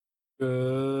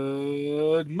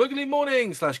Good Moogly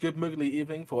morning / good Moogly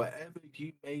evening for wherever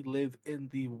you may live in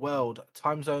the world.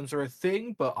 Time zones are a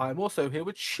thing, but I'm also here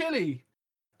with Chili,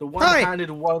 the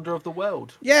one-handed wonder of the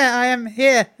world. Yeah, I am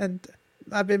here, and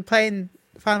I've been playing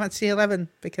Final Fantasy 11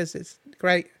 because it's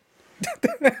great.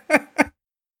 Well,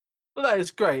 that is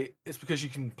great. It's because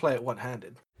you can play it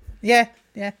one-handed. Yeah,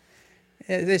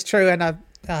 it's true, and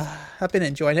I've been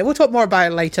enjoying it. We'll talk more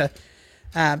about it later.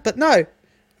 But no,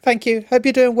 thank you. Hope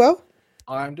you're doing well.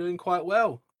 I'm doing quite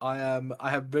well. I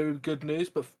have very good news,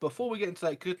 but before we get into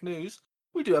that good news,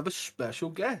 we do have a special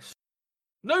guest,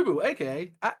 Noble,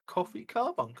 aka at Coffee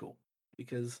Carbuncle,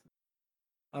 because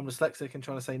I'm dyslexic and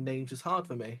trying to say names is hard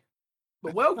for me.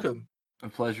 But welcome. A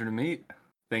pleasure to meet.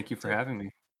 Thank you for having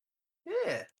me.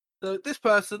 Yeah. So this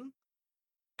person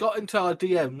got into our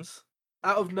DMs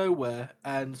out of nowhere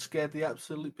and scared the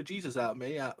absolute bejesus out of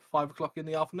me at 5 o'clock in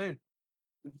the afternoon.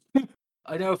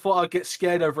 I never thought I'd get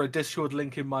scared over a Discord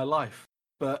link in my life,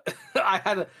 but I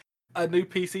had a new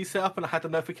PC set up and I had the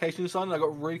notifications on and I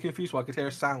got really confused when I could hear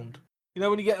a sound. You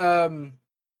know when you get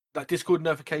like Discord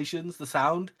notifications, the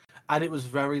sound, and it was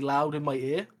very loud in my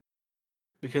ear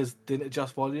because didn't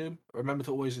adjust volume. Remember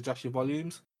to always adjust your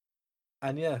volumes.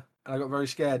 And yeah, I got very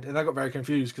scared and I got very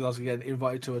confused because I was getting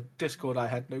invited to a Discord I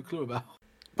had no clue about.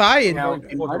 Bye.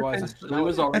 I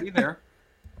was already there.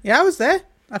 Yeah, I was there,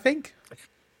 I think.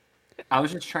 I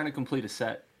was just trying to complete a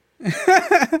set. I'm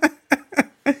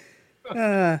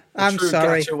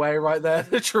sorry. Gacha way right there.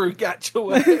 The true gacha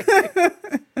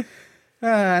way.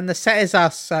 And the set is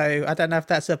us, so I don't know if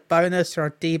that's a bonus or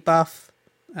a debuff.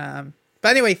 But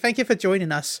anyway, thank you for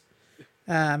joining us.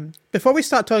 Before we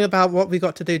start talking about what we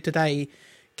got to do today,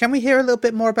 can we hear a little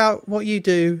bit more about what you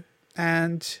do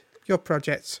and your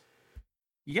projects?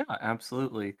 Yeah,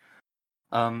 absolutely.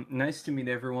 Nice to meet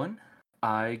everyone.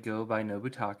 I go by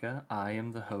Nobutaka. I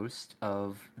am the host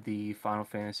of the Final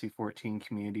Fantasy XIV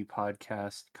community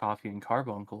podcast, Coffee and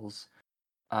Carbuncles.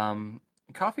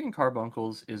 Coffee and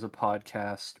Carbuncles is a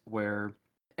podcast where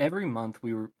every month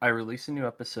I release a new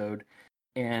episode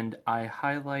and I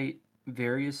highlight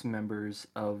various members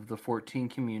of the 14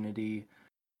 community.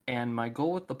 And my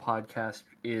goal with the podcast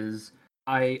is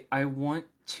I want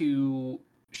to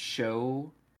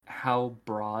show how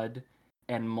broad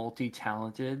and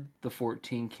multi-talented the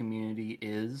 14 community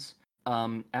is.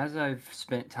 As I've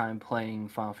spent time playing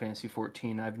Final Fantasy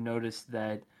XIV, I've noticed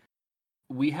that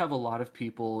we have a lot of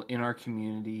people in our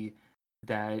community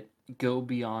that go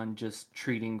beyond just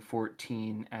treating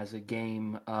 14 as a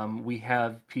game. We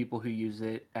have people who use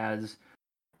it as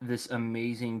this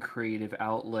amazing creative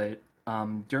outlet.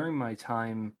 During my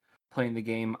time playing the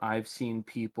game, I've seen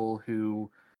people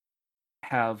who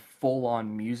have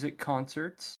full-on music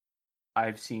concerts.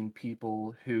 I've seen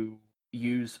people who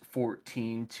use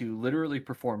 14 to literally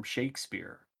perform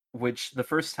Shakespeare, which the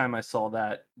first time I saw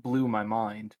that blew my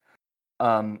mind.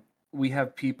 We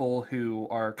have people who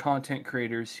are content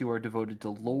creators who are devoted to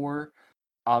lore.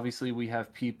 Obviously, we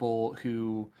have people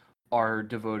who are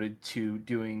devoted to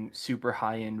doing super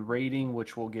high-end raiding,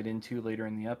 which we'll get into later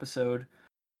in the episode.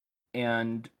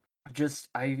 And just,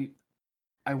 I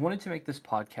wanted to make this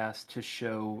podcast to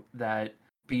show that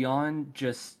beyond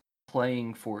just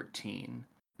playing 14,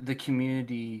 the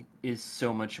community is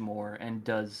so much more and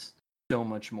does so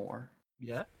much more.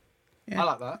 Yeah. I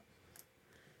like that.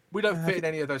 We don't fit in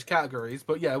any of those categories,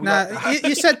 but yeah.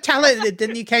 You said talented,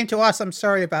 didn't you? Came to us. I'm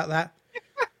sorry about that.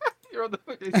 You're on the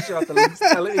fucking show the least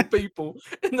talented people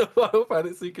in the Final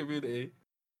Fantasy community.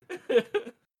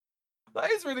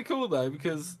 That is really cool though,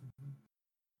 because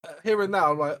here and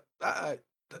now I'm like,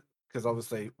 because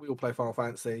obviously we all play Final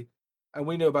Fantasy, and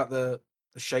we knew about the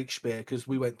Shakespeare because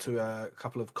we went to a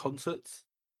couple of concerts,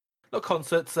 not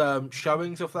concerts,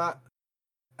 showings of that.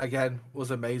 Again,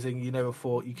 was amazing. You never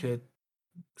thought you could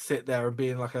sit there and be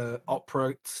in like a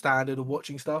opera standard of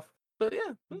watching stuff. But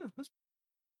yeah,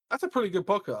 that's a pretty good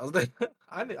podcast.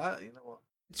 I you know what?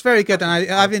 It's very good,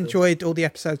 and I've enjoyed all the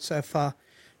episodes so far.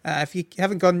 If you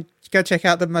haven't gone, go check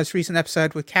out the most recent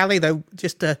episode with Callie, though.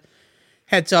 Just a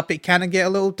heads up, it can get a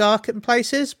little dark in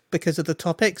places because of the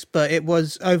topics, but it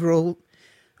was overall,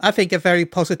 I think, a very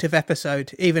positive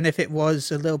episode, even if it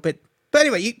was a little bit. But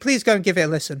anyway, please go and give it a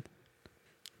listen.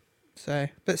 So,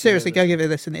 but seriously, go give it a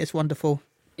listen. It's wonderful.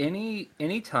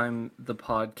 Anytime the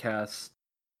podcast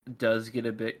does get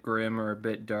a bit grim or a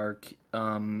bit dark,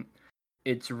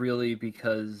 it's really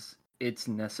because it's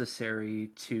necessary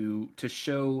to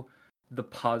show the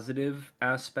positive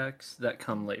aspects that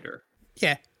come later.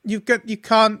 Yeah, you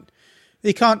can't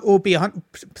all be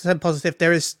 100% positive.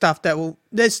 There's stuff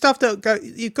that go.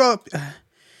 You've got.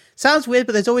 Sounds weird,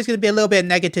 but there's always going to be a little bit of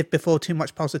negative before too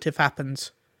much positive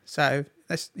happens. So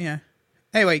that's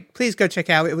Anyway, please go check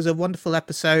out. It was a wonderful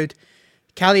episode.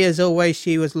 Callie, as always,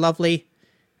 she was lovely.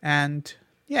 And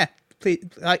yeah, please,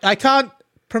 I can't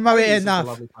promote it enough. A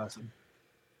lovely person.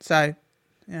 So,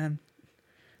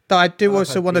 though I do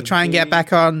also want to try and get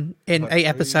back on in 8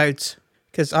 episodes,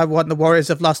 because I want the Warriors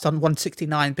of Lust on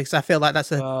 169, because I feel like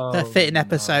that's a fitting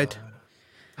episode.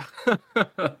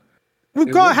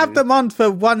 We've got to have them on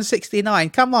for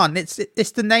 169. Come on, it's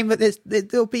the name of this.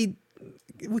 It'll be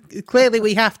clearly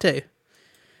we have to.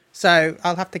 So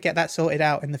I'll have to get that sorted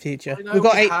out in the future. I know we've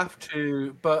got 8. Have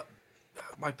to, but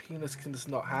my penis can just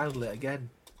not handle it again.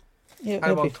 Yeah,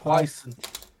 it'll be twice. And...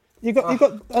 You got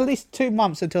at least 2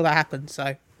 months until that happens.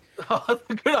 So I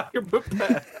can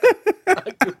prepare.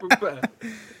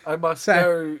 I must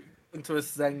go into a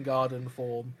Zen garden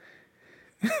form.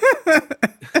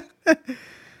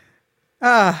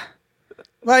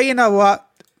 Well, you know what?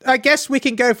 I guess we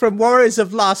can go from Warriors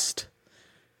of Lust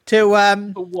to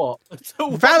what?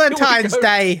 Valentine's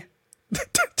Day.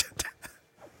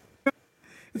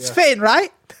 It's fitting,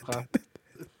 right?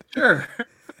 Sure.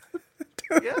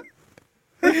 Yeah.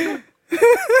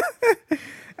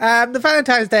 The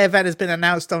Valentine's Day event has been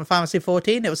announced on Pharmacy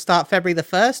 14. It will start February the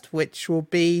 1st, which will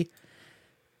be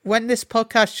when this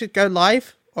podcast should go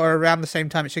live, or around the same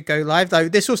time it should go live. Though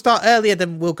this will start earlier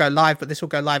than we'll go live, but this will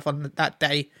go live on that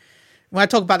day. When I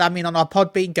talk about that, I mean on our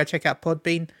Podbean. Go check out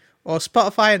Podbean or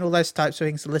Spotify and all those types of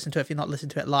things to listen to if you're not listening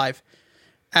to it live.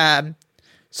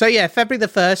 So yeah, February the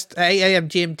 1st, 8 a.m.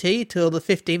 GMT till the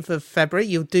 15th of February.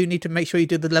 You do need to make sure you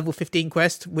do the level 15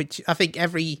 quest, which I think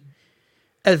every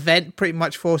event pretty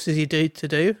much forces you to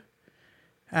do.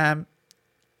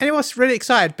 Anyone's really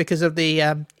excited because of the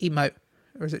emote,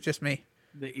 or is it just me?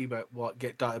 The emote, what?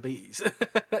 Get diabetes.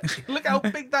 Look how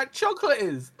big that chocolate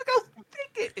is. Look how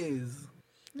big it is.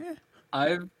 Yeah.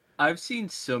 I've seen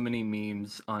so many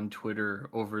memes on Twitter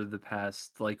over the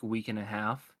past week and a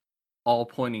half, all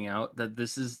pointing out that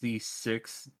this is the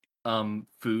 6th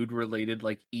food related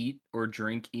eat or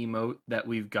drink emote that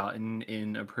we've gotten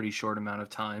in a pretty short amount of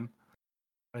time.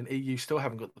 And you still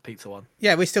haven't got the pizza one.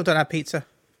 Yeah, we still don't have pizza.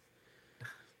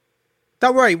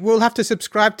 Don't worry, we'll have to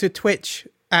subscribe to Twitch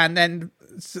and then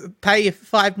pay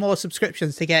 5 more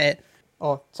subscriptions to get it.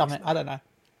 Or something, I don't know.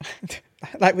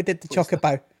 Like we did the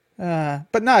Chocobo.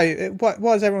 But no, what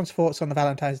was everyone's thoughts on the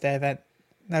Valentine's Day event?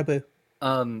 Nobu?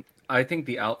 I think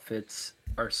the outfits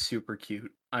are super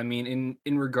cute. I mean,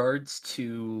 in regards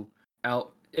to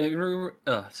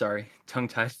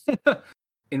tongue-tied.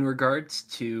 In regards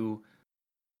to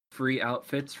free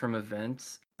outfits from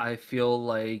events, I feel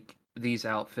like these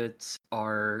outfits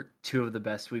are 2 of the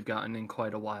best we've gotten in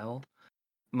quite a while.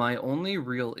 My only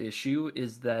real issue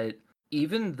is that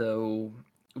even though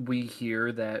we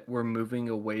hear that we're moving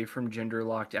away from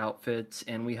gender-locked outfits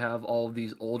and we have all of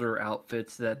these older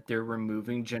outfits that they're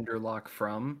removing gender lock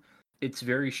from, it's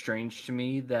very strange to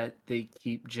me that they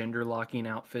keep gender locking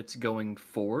outfits going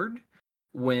forward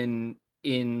when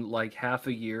in half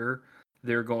a year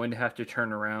they're going to have to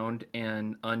turn around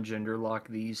and ungender lock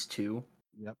these too.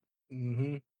 Yep.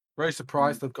 Mm-hmm. Very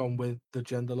surprised they've gone with the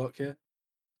gender lock here.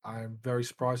 I'm very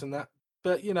surprised in that.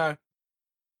 But, I'm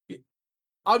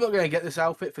not going to get this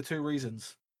outfit for 2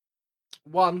 reasons.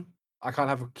 1, I can't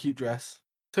have a cute dress.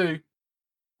 2,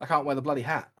 I can't wear the bloody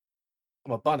hat.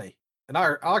 I'm a bunny. And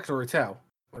I can already tell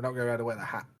we're not going to be able to wear the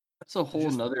hat. That's a whole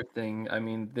nother thing. I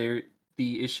mean,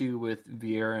 the issue with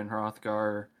Vieira and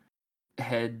Hrothgar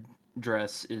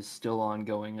headdress is still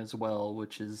ongoing as well,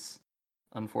 which is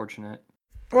unfortunate.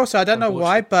 Also, I don't know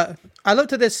why, but I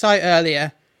looked at this site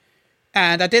earlier,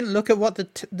 and I didn't look at what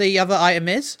the other item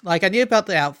is. I knew about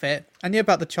the outfit, I knew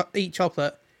about the eat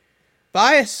chocolate, but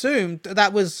I assumed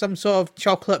that was some sort of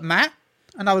chocolate mat,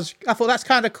 and I thought that's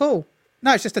kind of cool.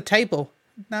 No, it's just a table.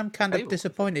 Now I'm kind of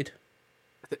disappointed.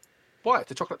 Why?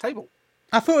 It's a chocolate table.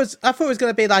 I thought it was going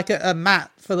to be like a mat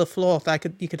for the floor that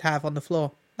you could have on the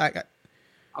floor. I don't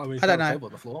know. Table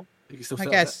on the floor. You can still I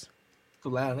guess.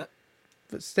 Still lay on it.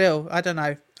 But still, I don't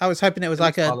know. I was hoping it was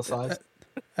like a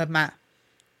mat.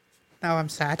 Now I'm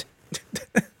sad.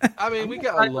 I mean, we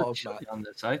get a lot of that on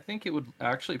this. I think it would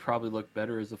actually probably look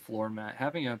better as a floor mat.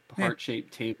 Having a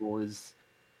heart-shaped table is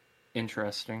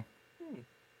interesting.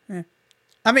 Yeah.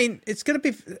 I mean, it's going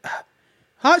to be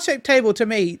heart-shaped table to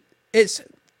me. It's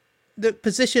the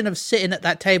position of sitting at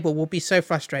that table will be so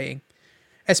frustrating,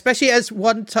 especially as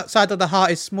one side of the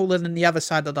heart is smaller than the other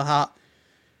side of the heart.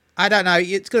 I don't know.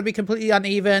 It's going to be completely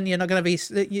uneven. You're going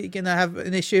to have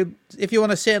an issue if you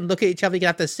want to sit and look at each other. You're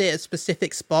going to have to sit at a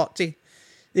specific spot.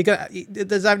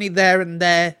 There's only there and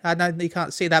there. I know you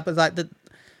can't see that, but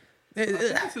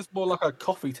this is more like a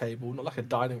coffee table, not like a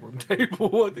dining room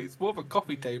table. It's more of a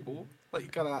coffee table. You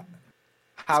kind of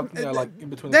have like in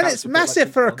between. Then it's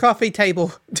massive for a coffee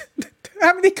table.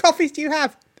 How many coffees do you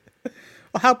have?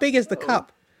 Or how big is the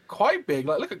cup? Quite big.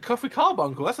 Like, look at Coffee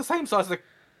Carbuncle. That's the same size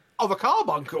of a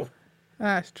carbuncle.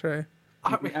 That's true.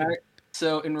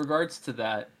 So in regards to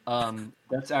that,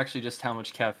 that's actually just how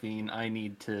much caffeine I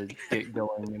need to get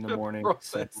going in the morning.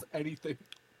 Process anything.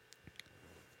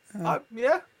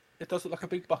 Yeah, it does look like a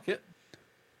big bucket.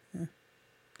 Yeah.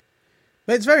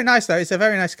 But it's very nice though. It's a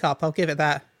very nice cup. I'll give it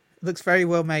that. It looks very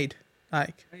well made.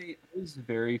 I was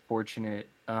very fortunate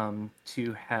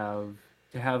to have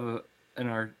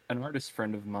an artist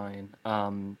friend of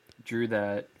mine drew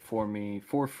that for me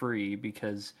for free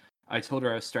because I told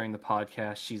her I was starting the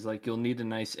podcast. She's like, "You'll need a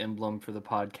nice emblem for the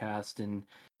podcast," and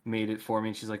made it for me.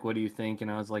 And she's like, "What do you think?"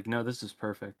 And I was like, "No, this is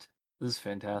perfect. This is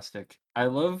fantastic." I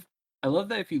love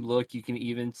that if you look, you can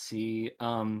even see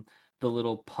the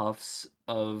little puffs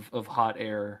of hot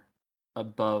air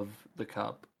above the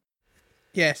cup.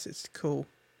 Yes, it's cool.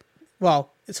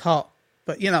 Well, it's hot,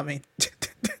 but you know what I mean.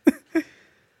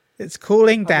 It's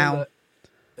cooling down.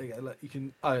 There you go. Look, you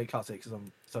can. I can't see it because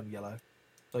it's on yellow.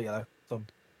 So yellow.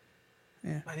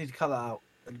 Yeah. I need to cut that out.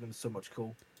 It would have been so much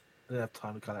cool. I didn't have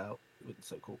time to cut it out. It would have been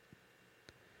so cool.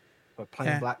 But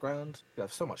plain background, you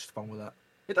have so much fun with that.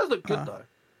 It does look good though.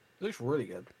 It looks really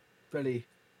good. Very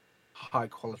high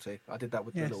quality. I did that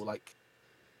with the little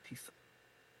piece.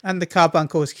 And the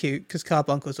carbuncle is cute because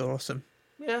carbuncles are awesome.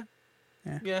 Yeah.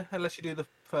 Unless you do the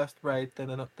first raid, then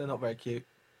they're not very cute.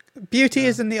 Beauty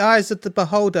is in the eyes of the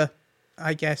beholder,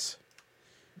 I guess.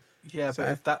 Yeah, so.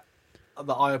 But if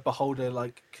the eye of beholder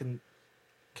can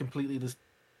completely just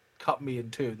cut me in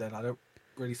two, then I don't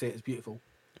really see it as beautiful.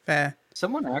 Fair.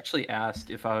 Someone actually asked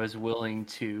if I was willing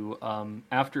to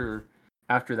after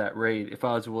that raid, if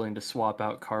I was willing to swap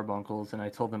out carbuncles, and I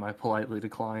told them I politely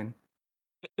decline.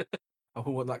 I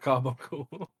want that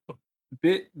carbuncle.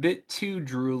 bit too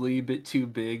drooly, bit too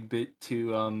big, bit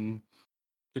too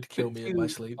could kill me in my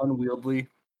sleep. Unwieldy,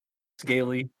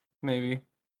 scaly, maybe.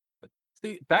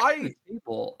 See, back to the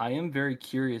table, I am very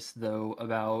curious though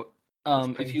about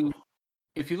if you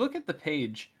look at the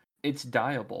page, it's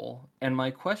dyeable, and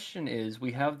my question is,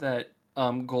 we have that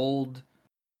gold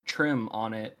trim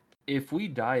on it. If we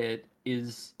dye it,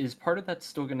 is part of that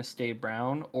still going to stay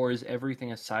brown, or is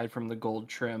everything aside from the gold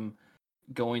trim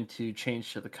going to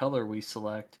change to the color we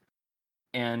select?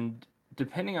 And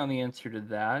depending on the answer to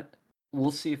that,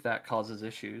 we'll see if that causes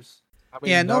issues. I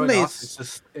mean, normally it's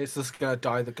just gonna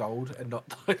dye the gold and not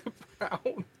dye the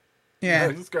brown. Yeah,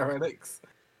 no, just go Enix.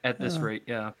 At this rate,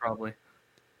 yeah, probably.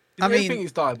 Everything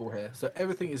is dyeable here, so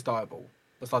everything is dyeable.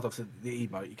 Besides, obviously, the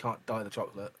emote, you can't dye the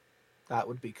chocolate. That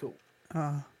would be cool.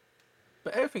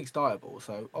 But everything's dyeable,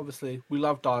 so obviously we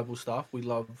love dyeable stuff. We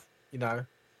love,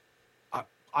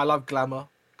 I love glamour.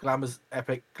 Glamour's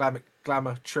epic.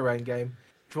 Glamour, true end game.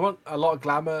 If you want a lot of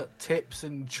glamour tips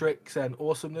and tricks and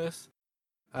awesomeness,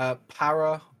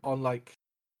 Para on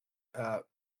can't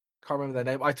remember their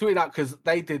name. I tweeted out because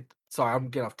they did. Sorry, I'm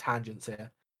getting off tangents here.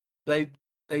 They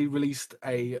released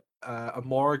a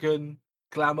Morrigan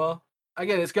glamour.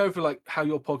 Again, it's going for how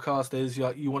your podcast is.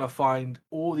 You want to find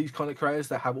all these content creators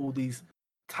that have all these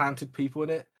talented people in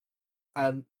it,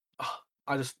 and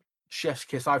I just chef's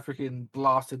kiss. I freaking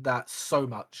blasted that so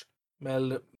much.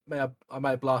 I may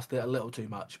have blasted it a little too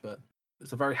much, but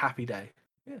it's a very happy day.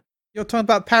 Yeah. You're talking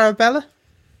about Parabella?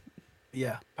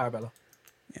 Yeah, Parabella.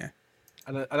 Yeah.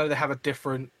 I know they have a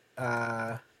different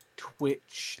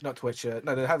Twitch, not Twitch.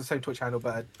 No, they have the same Twitch handle,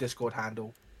 but a Discord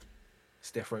handle.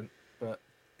 It's different, but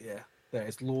yeah, there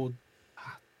it's Lord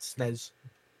SNES.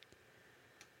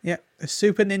 Yeah, a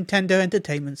Super Nintendo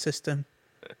Entertainment System.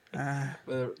 They're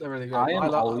really good. I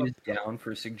am always down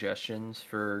for suggestions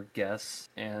for guests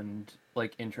and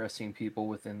interesting people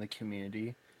within the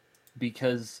community,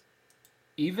 because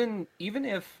even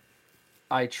if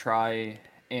I try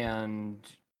and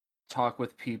talk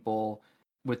with people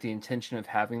with the intention of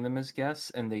having them as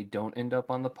guests and they don't end up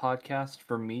on the podcast,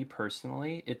 for me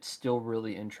personally, it's still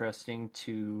really interesting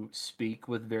to speak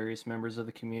with various members of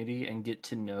the community and get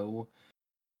to know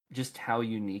just how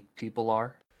unique people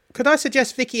are. Could I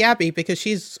suggest Vicky Abbey, because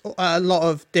she's a lot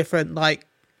of different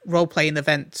role-playing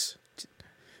events.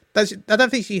 I don't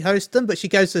think she hosts them, but she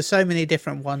goes to so many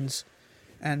different ones.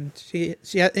 And she,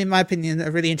 in my opinion,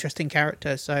 a really interesting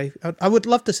character. So I would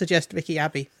love to suggest Vicky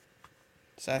Abbey.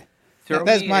 So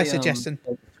there's my suggestion.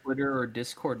 A Twitter or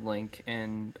Discord link,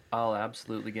 and I'll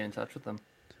absolutely get in touch with them.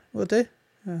 Will do.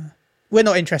 We're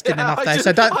not interested enough though,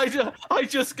 so don't. I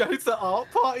just go to art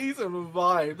parties and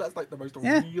vibe. That's the most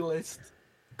realist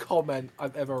comment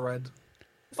I've ever read.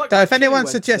 It's if anyone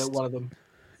suggests one of them,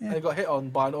 and they got hit on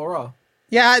by an aura.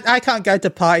 Yeah, I can't go to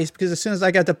parties because as soon as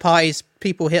I go to parties,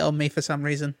 people hit on me for some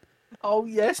reason. Oh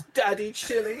yes, Daddy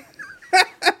Chili.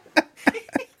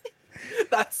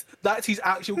 That's his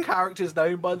actual character's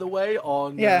name, by the way.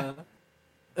 On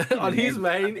on his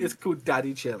main, it's called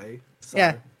Daddy Chili. So.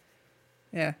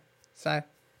 Yeah. So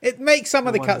it makes some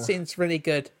of the wonder. cutscenes really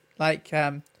good. Like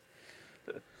the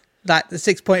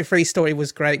 6.3 story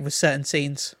was great with certain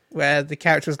scenes where the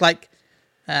character was like.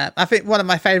 I think one of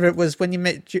my favorite was when you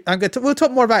met. We'll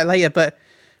talk more about it later, but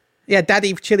yeah,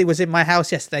 Daddy Chili was in my house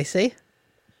yesterday. See.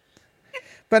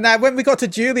 But now, when we got to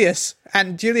Julius,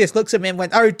 and Julius looks at me and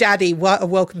went, "Oh, Daddy, what a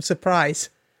welcome surprise!"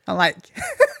 I'm like,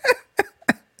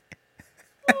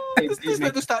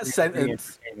 just that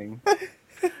sentence.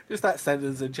 Just that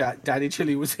sentence in chat. Daddy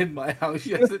Chili was in my house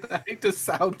yesterday. It just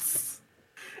sounds.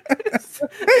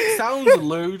 It sounds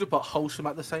lewd but wholesome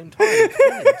at the same time.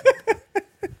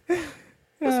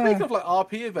 But speaking of like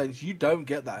RP events, you don't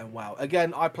get that in WoW.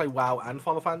 Again, I play WoW and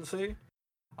Final Fantasy.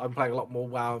 I'm playing a lot more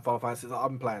WoW and Final Fantasy than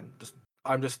I'm playing.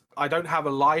 I don't have a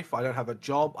life. I don't have a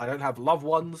job. I don't have loved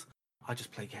ones. I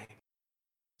just play games.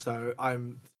 So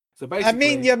basically. I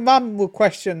mean, your mum will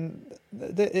question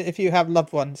if you have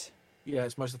loved ones. Yeah,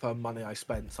 it's most of her money I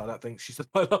spent, so I don't think she's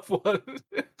my loved one.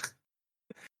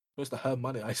 Most of her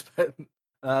money I spent.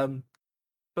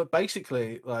 But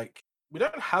basically, like, we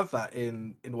don't have that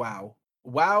in WoW.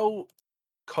 WoW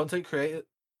content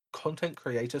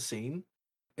creator scene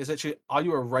is actually, are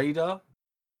you a raider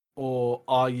or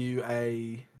are you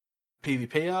a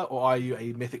PvPer or are you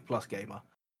a Mythic Plus gamer?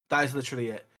 That is literally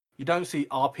it. You don't see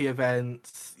RP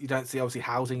events. You don't see obviously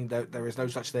housing. There is no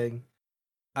such thing.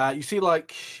 You see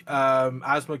like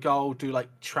Asmongold do like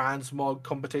transmog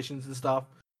competitions and stuff,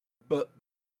 but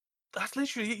that's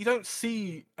literally it. You don't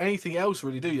see anything else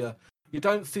really, do you? You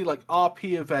don't see like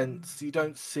RP events. You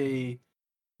don't see,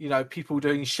 people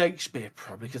doing Shakespeare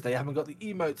probably because they haven't got the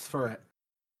emotes for it.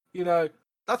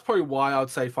 That's probably why I'd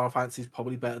say Final Fantasy is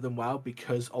probably better than WoW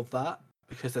because of that.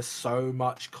 Because there's so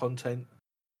much content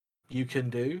you can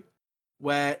do.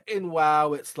 Where in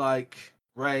WoW it's like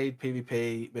raid,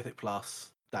 PvP, Mythic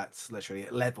Plus. That's literally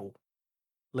it. Level.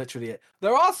 Literally it.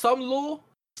 There are some lore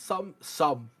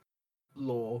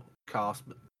cast,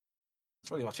 but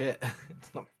that's really much it.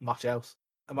 It's not much else.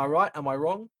 Am I right? Am I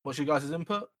wrong? What's your guys'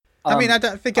 input? I mean, I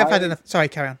don't think I've had enough. Sorry,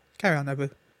 carry on. Carry on, Nobu.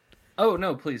 Oh,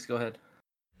 no, please, go ahead.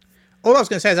 All I was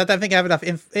going to say is I don't think I have enough.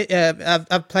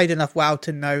 I've played enough WoW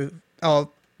to know or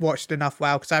watched enough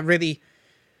WoW because I've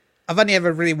only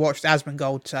ever really watched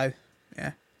Asmongold, so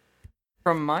yeah.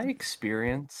 From my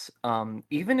experience,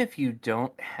 even if you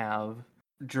don't have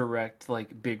direct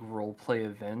like big roleplay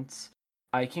events,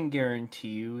 I can guarantee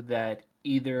you that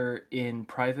either in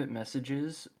private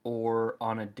messages or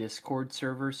on a Discord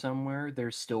server somewhere,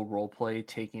 there's still roleplay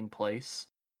taking place.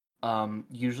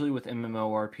 Usually with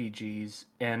MMORPGs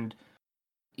and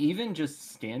even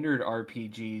just standard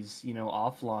RPGs,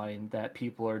 offline that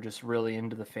people are just really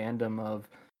into the fandom of.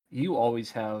 You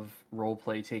always have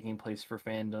roleplay taking place for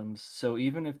fandoms. So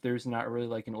even if there's not really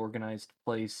like an organized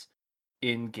place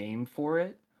in game for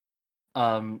it,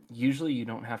 usually you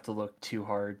don't have to look too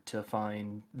hard to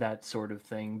find that sort of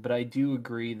thing. But I do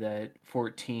agree that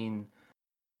 14,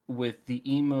 with the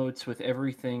emotes, with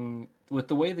everything, with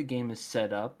the way the game is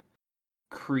set up,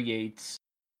 creates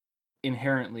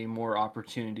inherently more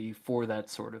opportunity for that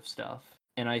sort of stuff.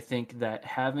 And I think that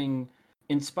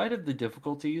in spite of the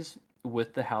difficulties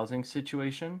with the housing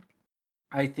situation,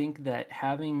 I think that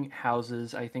having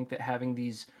houses, I think that having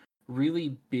these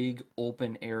really big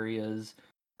open areas,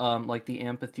 like the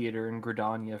amphitheater in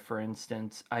Gridania, for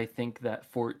instance, I think that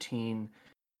 14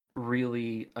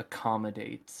 really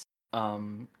accommodates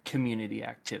community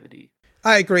activity.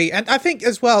 I agree, and I think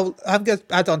as well, I'm going to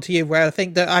add on to you where I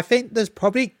think there's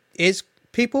probably is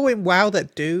people in WoW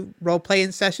that do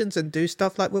role-playing sessions and do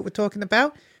stuff like what we're talking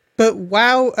about. But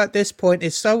WoW at this point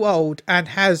is so old and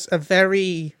has a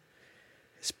very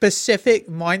specific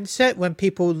mindset when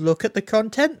people look at the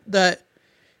content that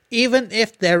even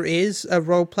if there is a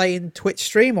role-playing Twitch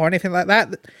stream or anything like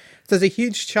that, there's a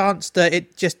huge chance that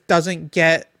it just doesn't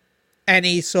get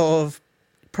any sort of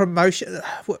promotion.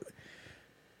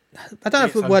 I don't know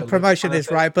if the word promotion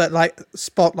is right, but like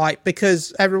spotlight,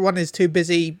 because everyone is too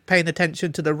busy paying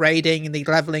attention to the raiding and the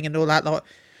leveling and all that lot,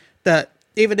 that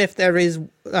even if there is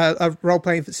a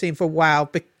role-playing scene for WoW,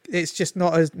 it's just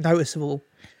not as noticeable.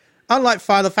 Unlike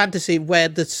Final Fantasy, where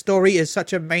the story is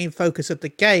such a main focus of the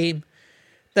game,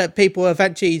 that people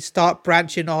eventually start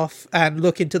branching off and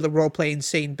look into the role-playing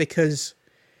scene because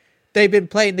they've been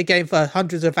playing the game for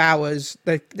hundreds of hours.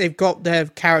 They've got their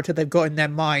character they've got in their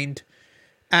mind,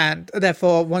 And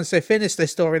therefore, once they finish their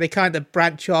story, they kind of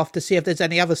branch off to see if there's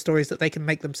any other stories that they can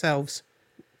make themselves.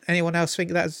 Anyone else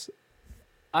think that's...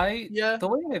 The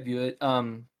way I view it,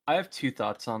 I have two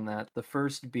thoughts on that. The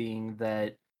first being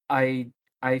that I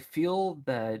feel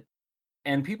that,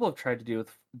 and people have tried to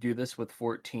do this with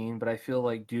 14, but I feel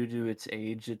like due to its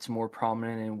age, it's more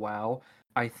prominent in WoW.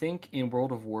 I think in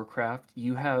World of Warcraft,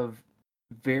 you have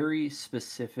very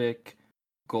specific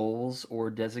goals or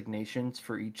designations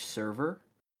for each server.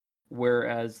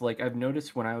 Whereas, like, I've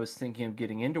noticed when I was thinking of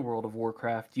getting into World of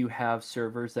Warcraft, you have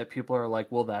servers that people are like,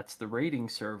 well, that's the raiding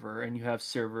server. And you have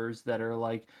servers that are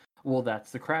like, well,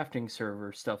 that's the crafting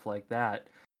server, stuff like that.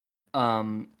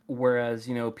 Whereas,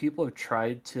 people have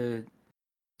tried to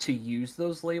use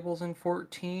those labels in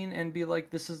 14 and be like,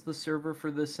 this is the server for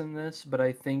this and this. But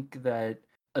I think that,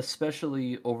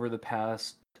 especially over the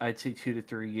past, I'd say 2 to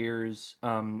 3 years,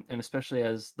 and especially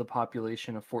as the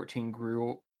population of 14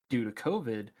 grew due to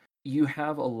COVID, you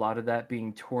have a lot of that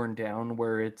being torn down,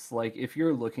 where it's like, if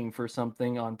you're looking for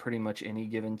something on pretty much any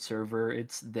given server,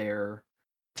 it's there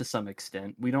to some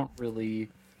extent. We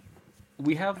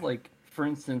have, like, for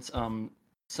instance,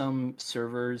 some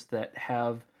servers that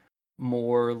have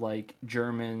more like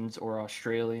Germans or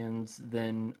Australians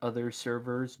than other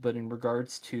servers, but in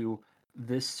regards to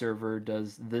this server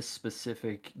does this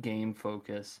specific game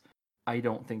focus, I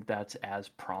don't think that's as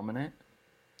prominent.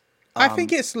 I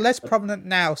think it's less prominent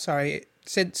now,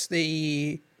 since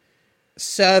the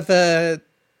server,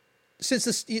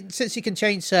 since you can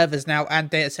change servers now and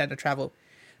data center travel,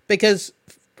 because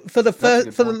for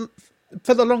the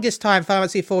longest time, Final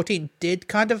Fantasy 14 did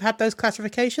kind of have those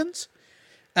classifications.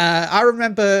 I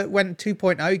remember when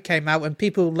 2.0 came out and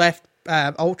people left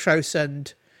Ultros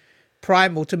and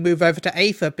Primal to move over to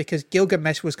Aether because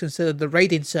Gilgamesh was considered the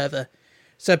raiding server.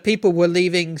 So people were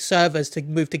leaving servers to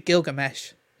move to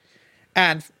Gilgamesh.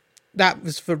 And that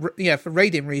was for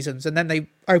raiding reasons. And then they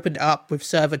opened it up with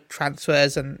server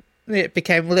transfers and it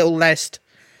became a little less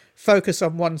focused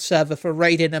on one server for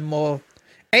raiding and more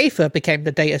Aether became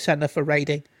the data center for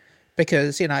raiding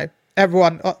because,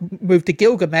 everyone moved to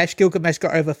Gilgamesh. Gilgamesh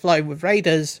got overflowing with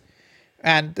raiders.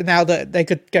 And now that they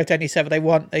could go to any server they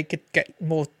want, they could get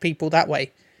more people that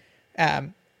way.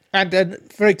 And then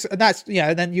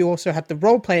then you also had the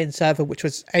role-playing server, which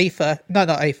was Aether. No,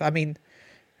 not Aether. I mean,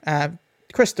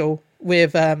 Crystal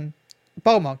with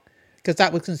Balmong, because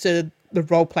that was considered the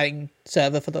role-playing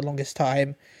server for the longest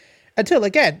time. Until,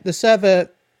 again, the server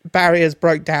barriers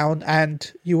broke down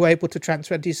and you were able to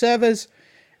transfer to servers.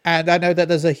 And I know that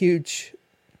there's a huge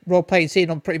role-playing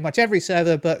scene on pretty much every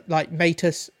server, but like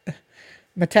Mateus,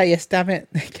 damn it,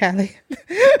 Callie.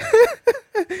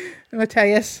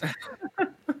 Mateus.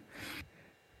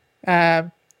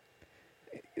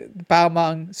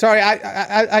 Balmong. Sorry,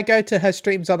 I go to her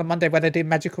streams on a Monday where they do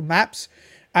magical maps,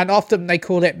 and often they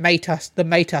call it Mateus, the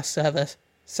Mateus server.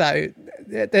 So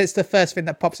there's the first thing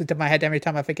that pops into my head every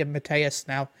time I think of Mateus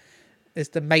now, is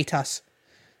the Mateus.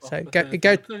 So go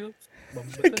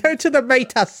to the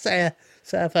Mateus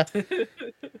server.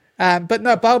 But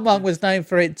no, Balmong was known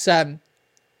for its...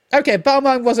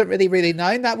 Balmong wasn't really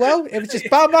known that well. It was just...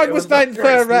 Balmong was known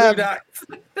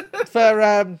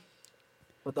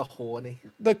for the horny.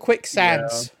 The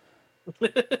quicksands. Yeah.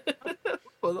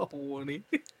 For the horny.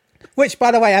 Which,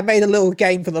 by the way, I made a little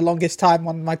game for the longest time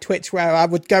on my Twitch where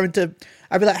I'd be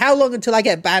like, how long until I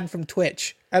get banned from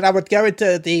Twitch? And I would go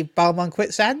into the Balmong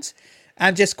quicksands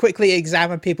and just quickly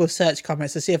examine people's search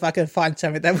comments to see if I could find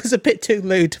something that was a bit too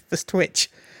lewd for Twitch.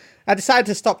 I decided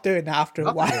to stop doing that after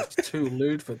a while. It's too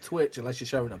lewd for Twitch unless you're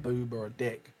showing a boob or a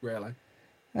dick, really.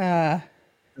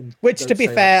 Which, to be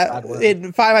fair,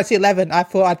 in Final Fantasy 11, I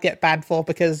thought I'd get banned for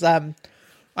because I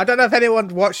don't know if any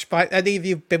of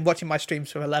you've been watching my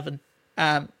streams for 11.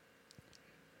 The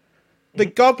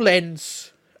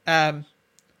goblins, are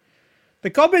a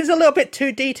little bit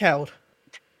too detailed.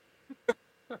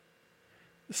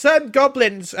 Certain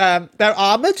goblins, they're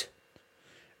armored,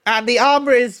 and the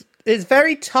armor is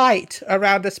very tight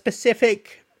around a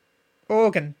specific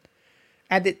organ,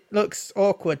 and it looks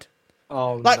awkward.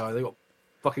 Oh, no, they've got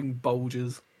fucking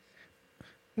bulges.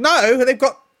 No, they've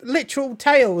got literal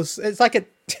tails. It's like a...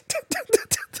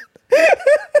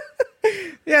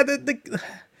 Yeah,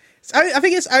 I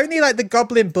think it's only like the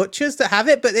goblin butchers that have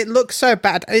it, but it looks so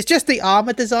bad. It's just the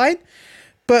armor design,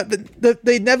 but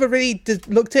they never really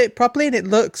looked at it properly, and it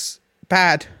looks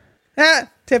bad.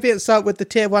 Tippy and Salt with the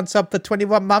tier 1 sub for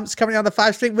 21 months, coming on the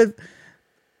 5 string with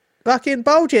fucking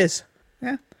bulges.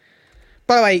 Yeah.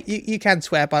 By the way, you can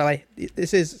swear, by the way.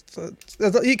 This is...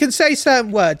 You can say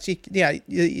certain words.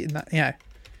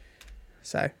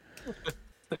 So...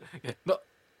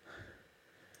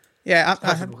 Yeah,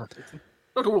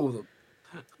 Look at all of them.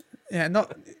 Yeah,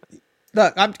 not.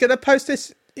 Look, I'm gonna post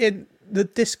this in the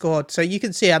Discord so you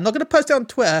can see it. I'm not gonna post it on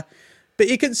Twitter, but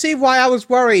you can see why I was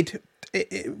worried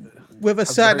with a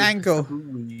certain very angle.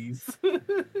 wheeze.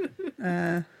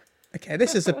 Okay,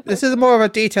 this is more of a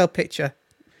detailed picture.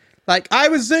 Like I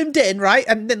was zoomed in, right,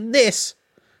 and then this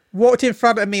walked in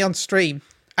front of me on stream,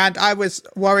 and I was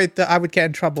worried that I would get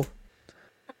in trouble.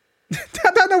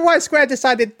 I don't know why Square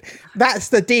decided that's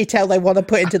the detail they want to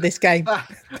put into this game.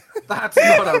 That's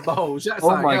not a bulge. That's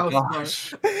Oh my else,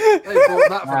 gosh. They bought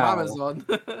that from Wow. Amazon.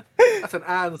 That's an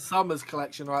Anne Summers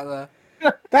collection right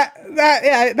there.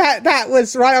 That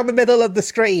was right on the middle of the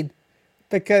screen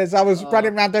because I was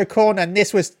running around the corner and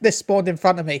this spawned in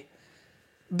front of me.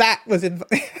 That was in.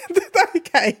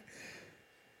 Okay.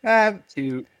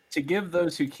 To give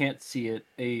those who can't see it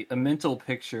a mental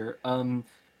picture,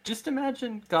 just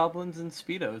imagine goblins and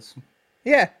speedos.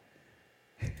 Yeah.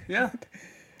 Yeah.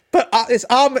 But it's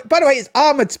armored. By the way, it's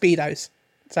armored speedos.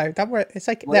 So don't worry. It's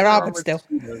like they're armored still.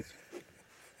 Speedos.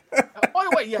 By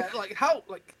the way, yeah, like how,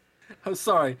 like, I'm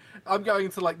sorry, I'm going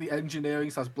to like the engineering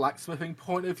 / blacksmithing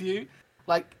point of view.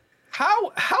 Like, how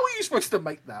are you supposed to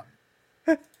make that?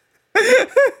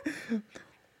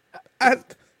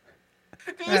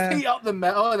 You just heat up the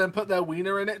metal and then put their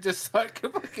wiener in it just so it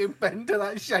can fucking bend to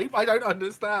that shape. I don't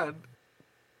understand.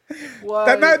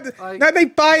 Why? No, they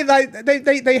buy like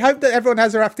they hope that everyone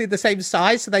has roughly the same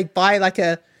size, so they buy like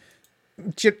a.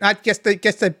 I guess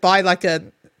they buy like a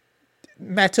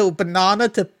metal banana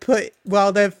to put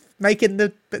while they're making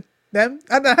them. I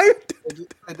don't know.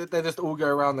 They just all go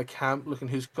around the camp looking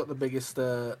who's got the biggest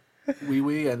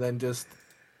wee, and then just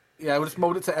we'll just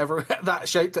mold it to that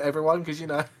shape to everyone because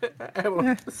everyone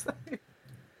has the same.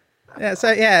 Yeah,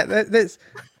 so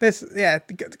this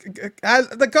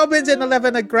the goblins in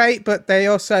 11 are great, but they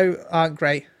also aren't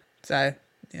great. So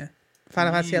yeah,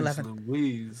 Final Fantasy 11.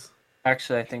 Louise.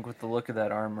 Actually, I think with the look of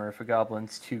that armor, if a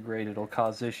goblin's too great, it'll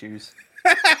cause issues.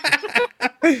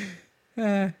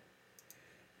 Here's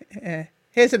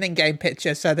an in-game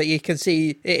picture so that you can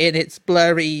see it in its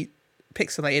blurry,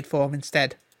 pixelated form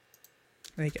instead.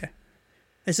 There you go.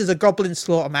 This is a goblin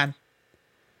slaughterman.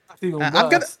 That's even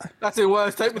worse. That's even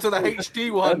worse. Take me to the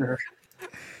HD one.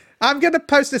 I'm going to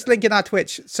post this link in our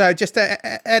Twitch. So just an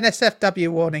NSFW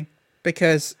warning,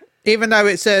 because even though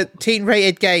it's a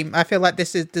teen-rated game, I feel like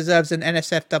this deserves an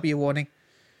NSFW warning.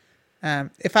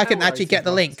 If I can actually get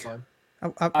the link.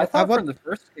 I thought from the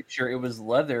first picture it was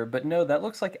leather, but no, that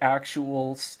looks like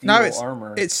actual steel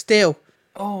armor. It's steel.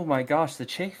 Oh my gosh, the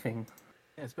chafing.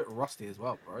 Yeah, it's a bit rusty as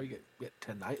well, bro. You get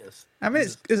tinnitus. I mean,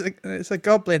 it's a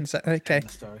goblin. So, okay.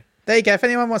 There you go. If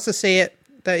anyone wants to see it,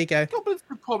 there you go. Goblins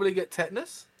could probably get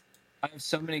tetanus. I have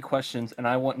so many questions, and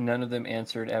I want none of them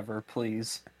answered ever,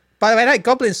 please. By the way, that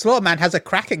Goblin Slaughterman has a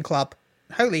Kraken Club.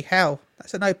 Holy hell.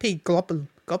 That's an OP goblin.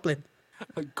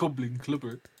 A goblin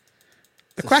clubber.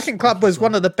 The Kraken Club was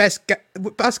one of the best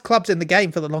clubs in the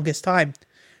game for the longest time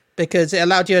because it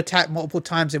allowed you to attack multiple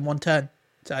times in one turn.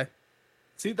 So,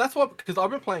 see, that's what, because I've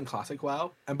been playing Classic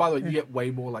WoW, and by the way, you get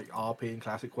way more like RP in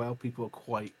Classic WoW. People are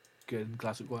quite good in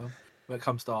Classic WoW when it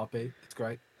comes to RP. It's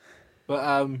great,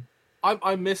 but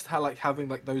I missed how like having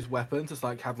like those weapons, just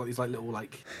like have like these like little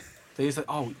like things like,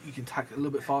 oh, you can attack a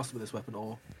little bit faster with this weapon,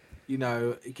 or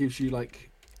it gives you like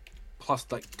plus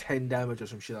like 10 damage or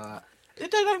some shit like that. We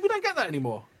don't get that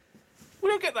anymore. We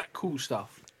don't get that cool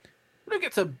stuff. We don't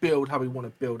get to build how we want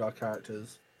to build our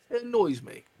characters. It annoys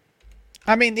me.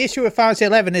 I mean, the issue with Final Fantasy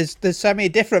 11 is there's so many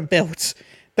different builds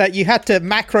that you had to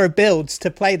macro builds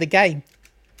to play the game.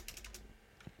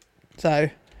 So,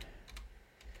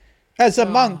 as a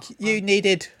monk, you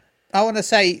needed, I want to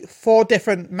say, 4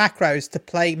 different macros to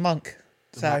play monk.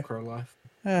 So, macro life.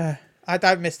 I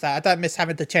don't miss that. I don't miss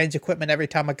having to change equipment every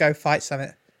time I go fight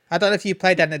something. I don't know if you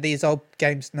played any of these old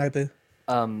games, Nobu.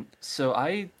 So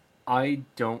I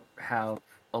don't have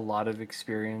a lot of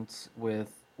experience with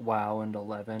WoW and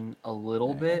 11. A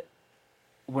little bit.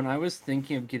 When I was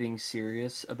thinking of getting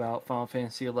serious about Final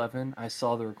Fantasy 11, I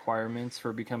saw the requirements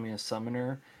for becoming a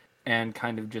summoner and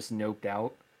kind of just noped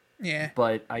out. Yeah.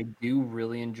 But I do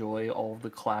really enjoy all of the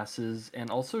classes and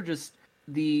also just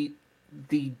the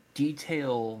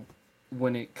detail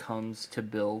when it comes to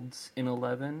builds in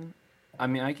 11. I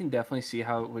mean, I can definitely see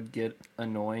how it would get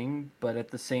annoying, but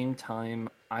at the same time,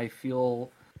 I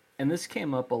feel, and this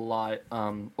came up a lot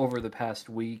over the past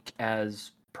week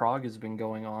as Prague has been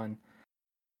going on,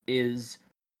 is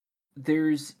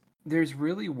there's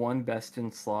really one best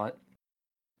in slot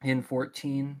in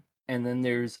 14, and then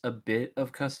there's a bit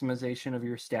of customization of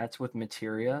your stats with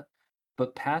materia,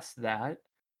 but past that,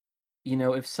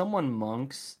 if someone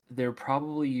monks, they're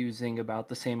probably using about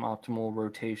the same optimal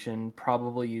rotation,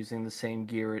 probably using the same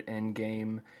gear at end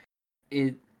game.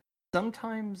 It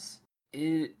sometimes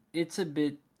it's a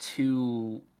bit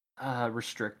too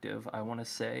restrictive, I want to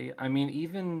say. I mean,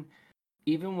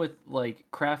 even with like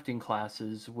crafting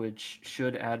classes, which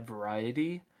should add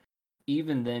variety,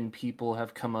 even then people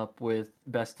have come up with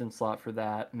best in slot for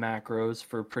that, macros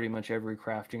for pretty much every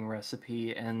crafting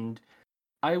recipe, and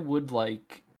I would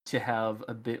like to have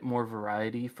a bit more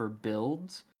variety for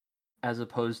builds as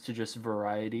opposed to just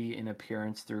variety in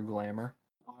appearance through glamour.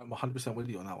 I'm 100% with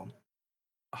you on that one.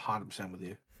 100% with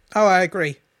you. Oh, I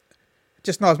agree.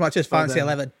 Just not as much as Fantasy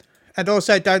 11. And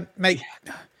also don't make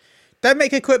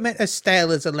equipment as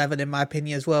stale as 11 in my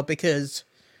opinion as well, because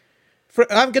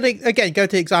I'm going to again go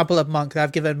to the example of Monk that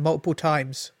I've given multiple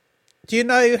times. Do you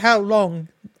know how long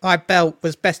my belt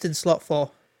was best in slot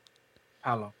for?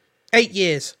 How long? 8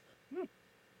 years.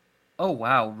 Oh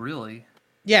wow, really?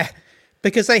 Yeah,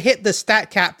 because they hit the stat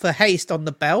cap for haste on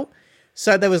the belt,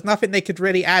 so there was nothing they could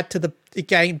really add to the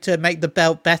game to make the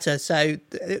belt better. So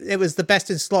it was the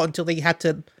best in slot until they had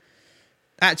to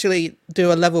actually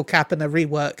do a level cap and a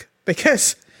rework,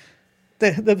 because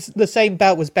the same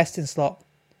belt was best in slot.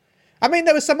 I mean,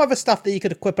 there was some other stuff that you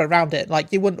could equip around it,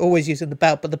 like you wouldn't always use in the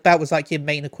belt, but the belt was like your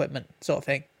main equipment sort of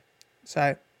thing.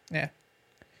 So yeah,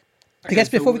 Okay, I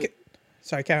guess so before we get...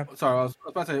 Sorry, Karen. Sorry, I was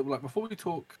about to say, like, before we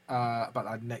talk about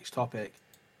our next topic,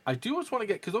 I do just want to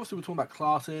get, because obviously we're talking about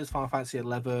classes, Final Fantasy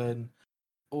 11,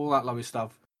 all that lovely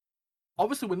stuff.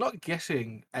 Obviously, we're not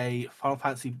getting a Final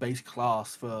Fantasy based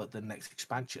class for the next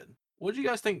expansion. What do you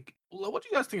guys think? What do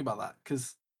you guys think about that?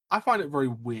 Because I find it very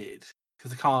weird,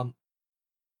 because they can't.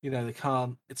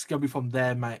 It's gonna be from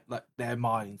their their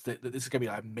minds. That this is gonna be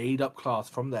like a made up class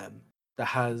from them that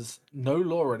has no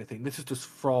lore or anything. This is just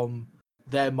from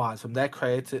their minds, from their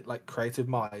creative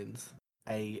minds,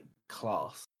 a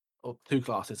class or two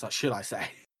classes. Like, should I say?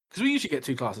 Because we usually get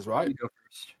two classes, right? You go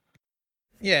first.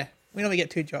 Yeah, we normally get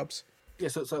 2 jobs. Yeah.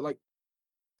 So like,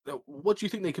 what do you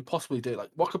think they could possibly do? Like,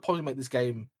 what could possibly make this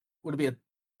game? Would it be a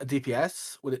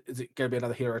DPS? Is it going to be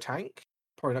another hero tank?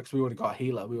 Probably not, because we already got a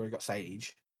healer. We already got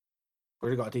Sage. We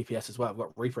already got a DPS as well. We've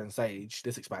got Reaper and Sage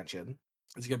this expansion.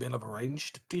 Is it going to be another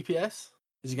ranged DPS?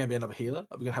 Is it going to be another healer?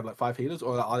 Are we going to have like 5 healers,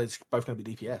 or are they both going to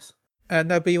be DPS?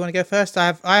 No, but you want to go first?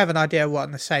 I have an idea of what I'm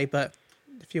going to say, but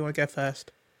if you want to go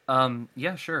first.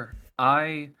 Yeah, sure.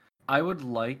 I would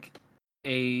like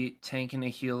a tank and a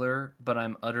healer, but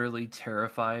I'm utterly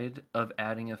terrified of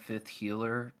adding a 5th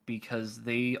healer because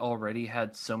they already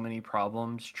had so many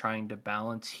problems trying to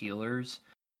balance healers.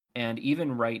 And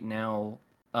even right now,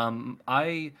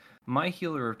 my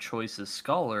healer of choice is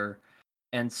Scholar,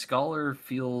 and Scholar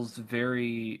feels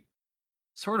very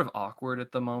sort of awkward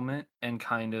at the moment and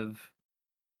kind of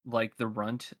like the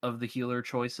runt of the healer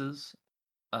choices.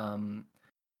 And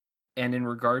in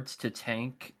regards to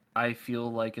tank, I feel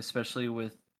like especially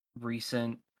with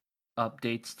recent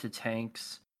updates to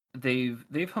tanks, they've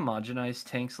homogenized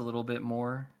tanks a little bit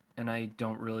more, and I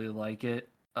don't really like it.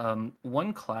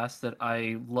 One class that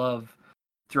I love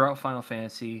throughout Final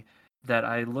Fantasy that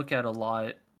I look at a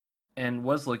lot and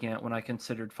was looking at when I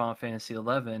considered Final Fantasy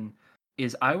 11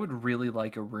 is I would really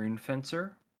like a rune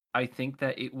fencer. I think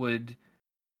that it would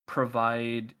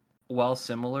provide, while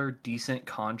similar, decent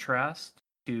contrast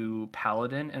to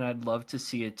Paladin, and I'd love to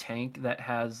see a tank that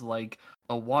has like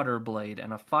a water blade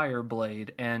and a fire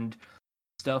blade and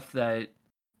stuff that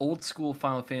old school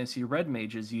Final Fantasy red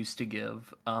mages used to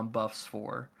give buffs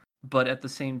for. But at the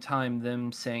same time,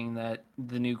 them saying that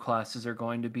the new classes are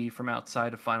going to be from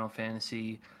outside of Final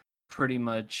Fantasy pretty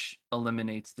much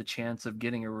eliminates the chance of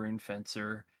getting a rune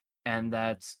fencer, and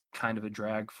that's kind of a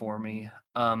drag for me.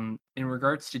 In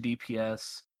regards to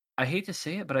DPS, I hate to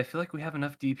say it, but I feel like we have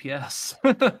enough DPS.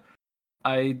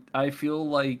 I feel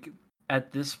like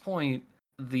at this point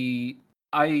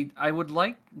I would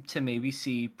like to maybe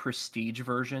see prestige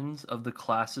versions of the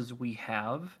classes we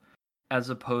have as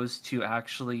opposed to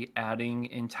actually adding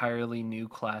entirely new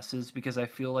classes, because I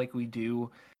feel like we do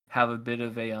have a bit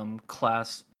of a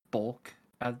class bulk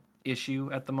issue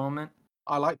at the moment.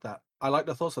 I like that. I like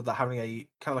the thoughts of that, having a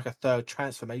kind of like a third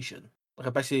transformation. Like,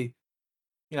 I basically,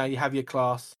 you have your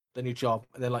class, then your job,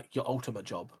 and then like your ultimate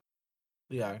job.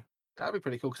 That'd be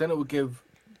pretty cool, because then it would give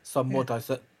some more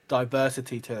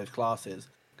diversity to those classes.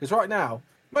 Because right now,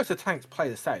 most of the tanks play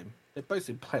the same. They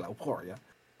basically play like Warrior,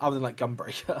 other than like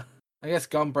Gunbreaker. I guess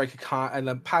Gunbreaker can't, and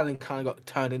then Paladin kind of got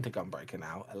turned into Gunbreaker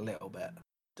now a little bit,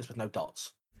 just with no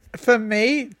dots. For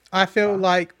me, I feel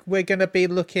like we're going to be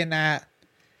looking at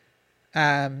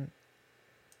a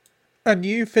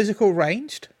new physical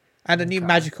ranged and a new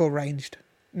magical ranged.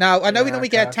 Now, I know we Yeah, normally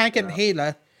okay, get a tank and yeah.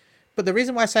 healer, but the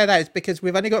reason why I say that is because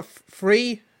we've only got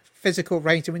 3 physical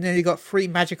range and we've only got 3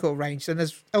 magical range, and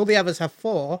as all the others have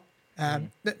 4,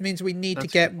 that means we need to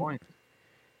That's a get... good point.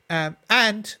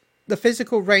 And the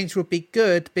physical range would be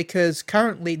good because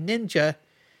currently Ninja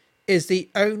is the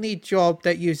only job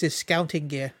that uses scouting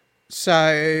gear.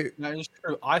 So That is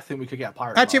true. I think we could get a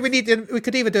pirate actually, class. we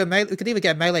could either do a melee. We could either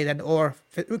get a melee then, or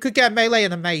we could get a melee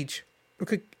and a mage. We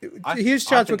could I- a huge I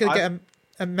chance we're think going to get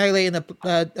a melee and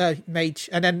a mage,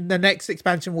 and then the next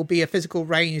expansion will be a physical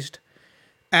ranged,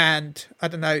 and I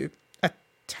don't know, a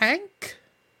tank.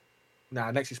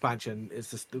 Nah, next expansion is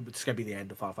just it's gonna be the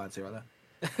end of Final Fantasy right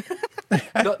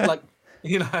there. Not like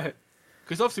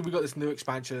because obviously we got this new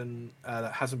expansion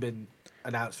that hasn't been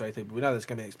announced or anything, but we know there's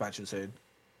gonna be an expansion soon.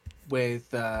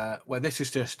 With where this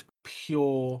is just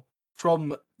pure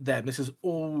from them. This is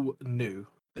all new.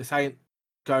 This ain't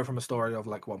going from a story of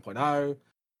like 1.0.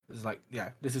 It's like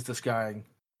this is just going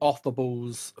off the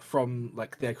balls from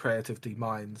like their creativity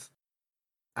minds.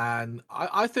 And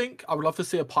I think I would love to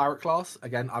see a pirate class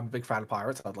again. I'm a big fan of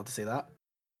pirates. I'd love to see that,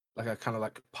 like a kind of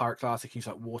like pirate class that can use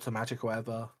like water magic or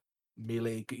whatever,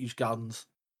 melee, use guns.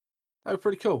 That would be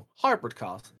pretty cool. Hybrid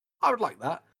class. I would like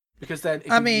that. Because then,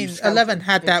 I mean, 11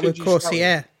 had that with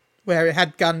Corsair, where it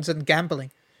had guns and gambling.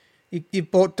 You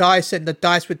bought dice, and the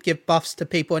dice would give buffs to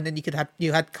people, and then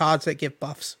you had cards that give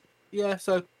buffs. Yeah,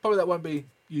 so probably that won't be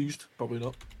used. Probably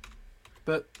not.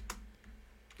 But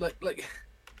like if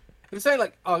you say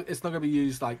like, oh, it's not going to be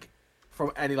used like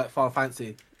from any like Final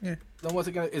Fantasy. Yeah. Then what's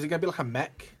it going? Is it going to be like a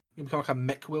mech? You become like a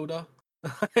mech wielder.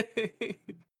 Are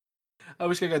we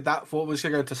just going to go that far? We're just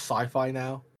going to go into sci-fi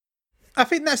now. I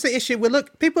think that's the issue.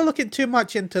 People are looking too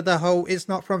much into the whole it's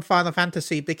not from Final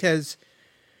Fantasy because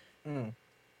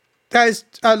there's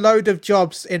a load of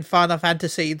jobs in Final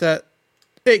Fantasy that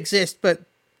exist but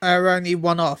are only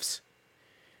one-offs.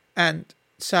 And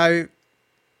so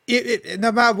no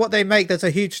matter what they make, there's a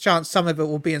huge chance some of it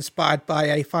will be inspired by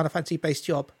a Final Fantasy based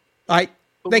job. Like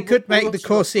they could make the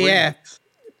Corsair,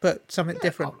 but something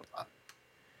different.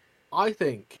 I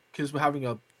think because we're having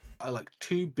a like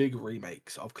 2 big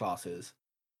remakes of classes.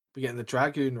 We're getting the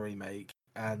Dragoon remake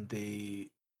and the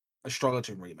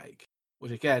Astrologian remake,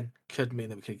 which again could mean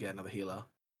that we could get another healer,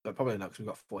 but probably not because we've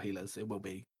got 4 healers. It will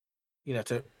be,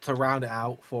 to round it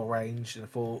out, 4 range and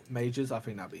 4 mages. I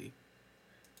think that'd be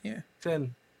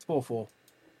 10. It's 4/4.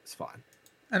 It's fine.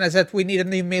 And as I said, we need a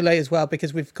new melee as well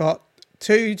because we've got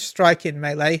 2 striking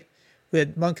melee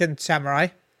with Monk and Samurai.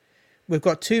 We've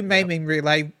got 2 maiming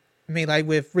melee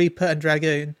with Reaper and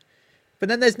Dragoon. But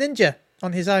then there's Ninja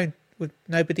on his own with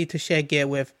nobody to share gear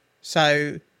with.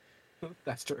 So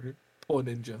that's true. Poor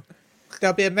Ninja.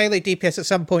 There'll be a melee DPS at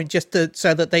some point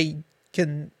so that they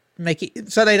can make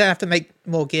it so they don't have to make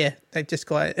more gear. They've just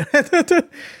got it.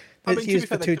 I mean, used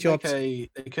for 2 jobs. They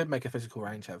could make a physical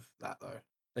range have that though.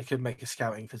 They could make a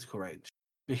scouting physical range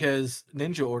because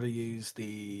Ninja already used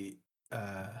the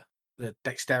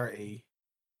dexterity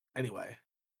anyway.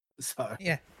 So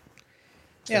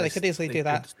they could easily do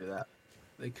that.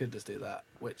 They could just do that,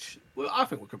 which I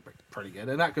think would be pretty good,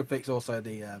 and that could fix also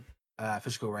the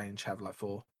physical range have like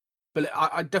 4. But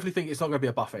I definitely think it's not going to be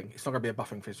a buffing. It's not going to be a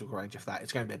buffing physical range. If that,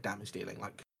 it's going to be a damage dealing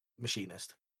like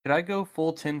machinist. Could I go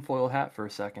full tinfoil hat for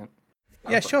a second?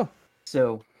 Yeah, sure.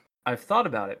 So I've thought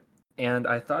about it, and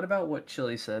I thought about what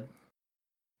Chili said.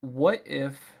 What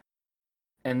if,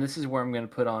 and this is where I'm going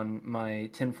to put on my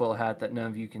tinfoil hat that none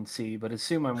of you can see, but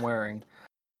assume I'm wearing.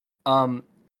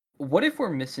 What if we're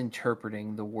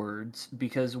misinterpreting the words?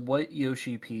 Because what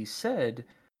Yoshi P said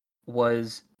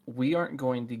was we aren't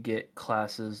going to get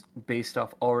classes based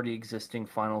off already existing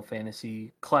Final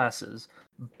Fantasy classes.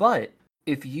 But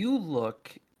if you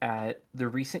look at the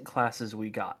recent classes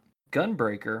we got,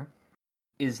 Gunbreaker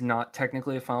is not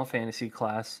technically a Final Fantasy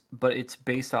class, but it's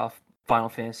based off Final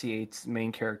Fantasy VIII's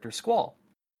main character Squall.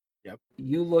 Yep.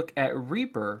 You look at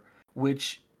Reaper,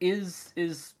 which is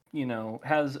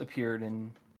has appeared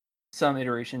in some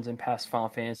iterations in past Final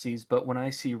Fantasies, but when I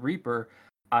see Reaper,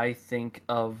 I think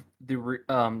of the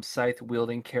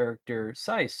scythe-wielding character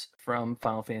Scythe from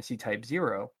Final Fantasy Type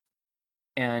 0.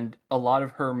 And a lot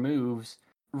of her moves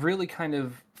really kind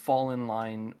of fall in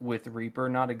line with Reaper,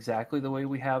 not exactly the way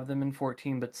we have them in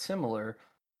 14, but similar.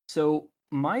 So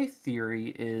my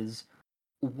theory is,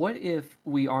 what if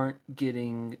we aren't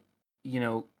getting,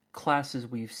 classes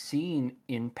we've seen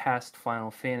in past Final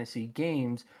Fantasy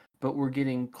games, but we're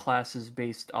getting classes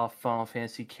based off Final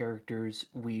Fantasy characters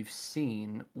we've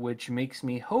seen, which makes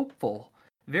me hopeful,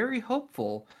 very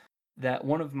hopeful, that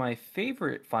one of my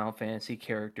favorite Final Fantasy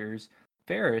characters,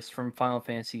 Varus from Final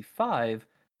Fantasy V,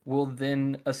 will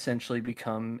then essentially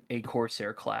become a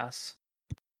Corsair class.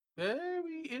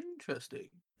 Very interesting.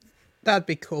 That'd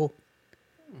be cool.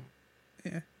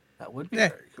 Yeah. That would be Yeah.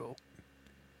 very cool.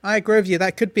 I agree with you.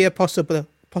 That could be a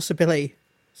possibility.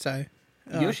 So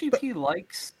Yoshi P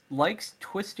likes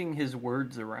twisting his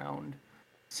words around.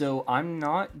 So I'm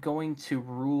not going to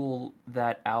rule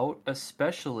that out,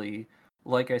 especially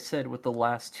like I said with the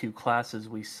last two classes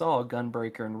we saw,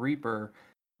 Gunbreaker and Reaper,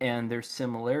 and their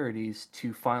similarities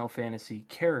to Final Fantasy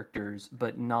characters,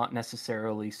 but not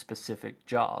necessarily specific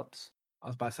jobs. I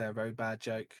was about to say a very bad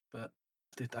joke, but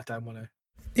I don't want to.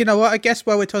 You know what? I guess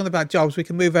while we're talking about jobs, we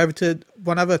can move over to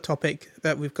one other topic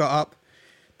that we've got up.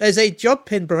 There's a job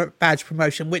pin badge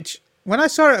promotion, which when I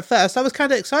saw it at first, I was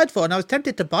kind of excited for, and I was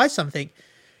tempted to buy something.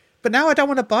 But now I don't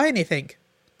want to buy anything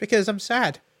because I'm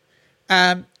sad.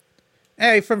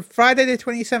 Anyway, from Friday the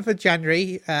 27th of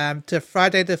January to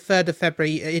Friday the 3rd of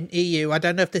February in EU, I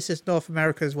don't know if this is North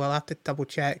America as well, I have to double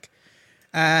check.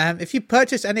 If you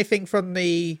purchase anything from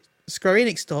the Square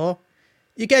Enix store,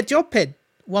 you get a job pin,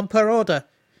 one per order.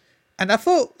 And I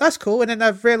thought, that's cool, and then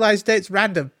I've realised that it's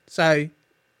random, so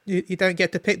you don't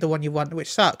get to pick the one you want,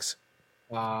 which sucks.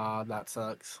 That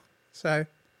sucks. So,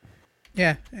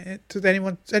 yeah.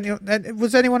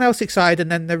 Was anyone else excited,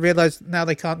 and then they realised now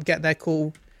they can't get their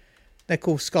cool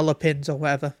scholar pins or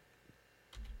whatever?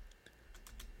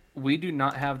 We do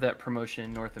not have that promotion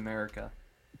in North America.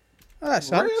 Oh, that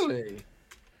sucks. Really?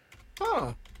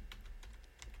 Huh.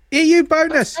 EU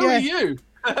bonus, Let's go yeah. to you.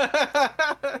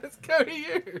 Let's go to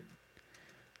you.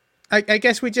 I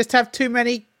guess we just have too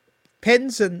many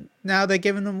pins, and now they're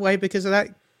giving them away because of that.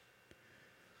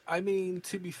 I mean,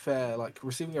 to be fair, like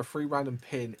receiving a free random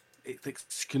pin, it's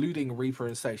excluding Reaper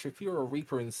and Sage. If you're a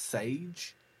Reaper and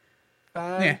Sage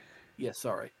fan, yeah,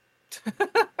 sorry.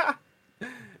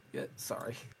 Yeah,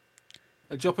 sorry.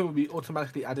 A job pin will be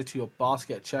automatically added to your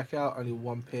basket at checkout. Only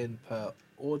one pin per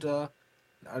order.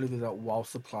 And only that while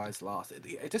supplies last.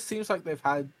 It just seems like they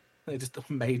just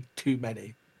made too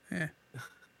many. Yeah,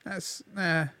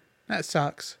 that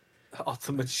sucks.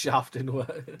 Ultimate shaft in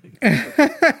work.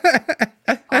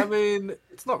 I mean,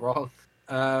 it's not wrong.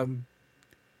 Yeah,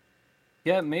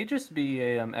 it may just be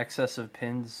a excess of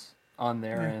pins on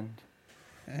their end.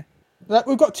 Yeah.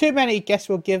 We've got too many. Guess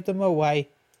we'll give them away.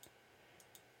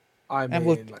 I mean, and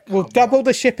we'll double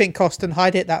the shipping cost and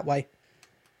hide it that way.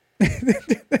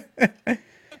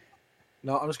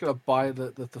 No, I'm just gonna buy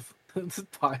the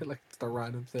buy like the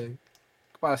random thing.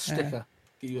 Buy a sticker,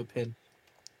 get you a pin.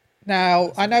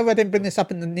 Now, I know I didn't bring this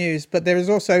up in the news, but there is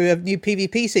also a new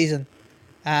PvP season.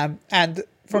 And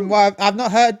from what I've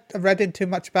not read in too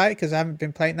much about it because I haven't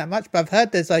been playing that much, but I've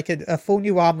heard there's like a full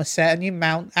new armor set, a new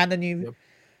mount, and a new. Yep.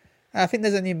 I think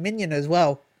there's a new minion as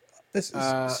well. This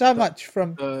is much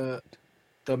from the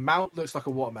mount looks like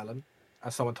a watermelon,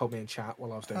 as someone told me in chat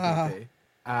while I was doing PvP.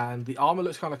 And the armor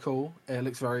looks kind of cool. It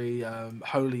looks very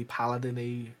holy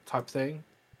paladin-y type thing,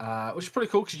 which is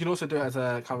pretty cool because you can also do it as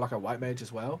a kind of like a white mage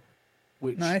as well.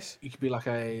 Which nice. You could be like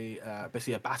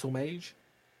basically a battle mage,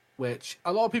 which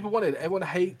a lot of people wanted. Everyone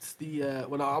hates the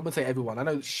well, I wouldn't say everyone. I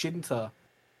know Shinta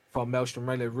from Maelstrom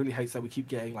Radio really hates that we keep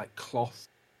getting like cloth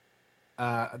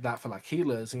that for like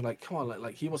healers, and like, come on,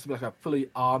 like he wants to be like a fully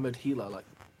armored healer. Like,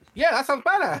 yeah, that sounds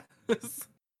better.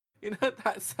 You know,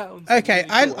 that sounds okay.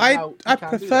 Really cool.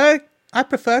 I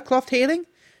prefer cloth healing,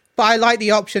 but I like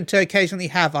the option to occasionally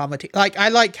have armored. Like I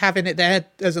like having it there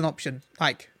as an option.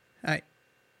 Like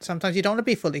sometimes you don't want to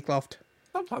be fully clothed.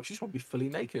 Sometimes you just want to be fully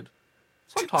naked.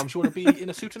 Sometimes you want to be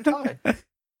in a suit and tie,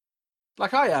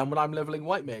 like I am when I'm leveling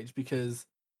white mage, because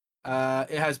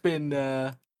it has been.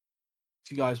 If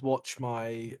you guys watch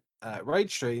my raid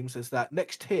streams, is that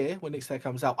next tier, when next tier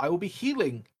comes out, I will be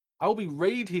healing. I will be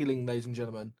raid healing, ladies and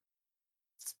gentlemen.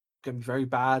 It's going to be very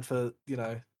bad for,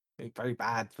 very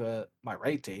bad for my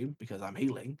raid team because I'm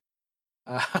healing.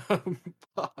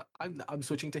 But I'm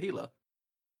switching to healer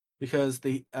because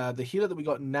the healer that we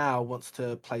got now wants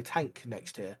to play tank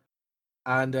next tier,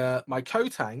 and my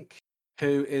co-tank,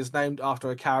 who is named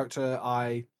after a character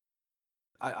I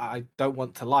don't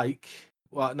want to like.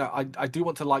 Well, no, I do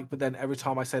want to like, but then every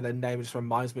time I say their name, it just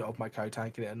reminds me of my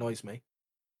co-tank, and it annoys me.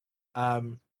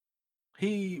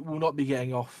 He will not be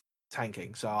getting off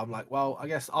tanking, so I'm like, well, I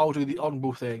guess I'll do the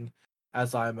honourable thing,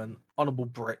 as I'm an honourable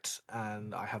Brit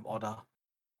and I have honour.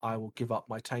 I will give up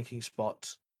my tanking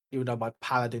spot, even though my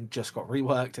paladin just got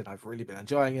reworked and I've really been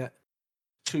enjoying it,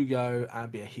 to go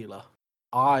and be a healer.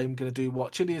 I'm going to do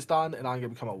what Chili has done, and I'm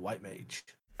going to become a white mage.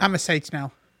 I'm a sage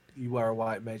now. You were a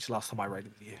white mage last time I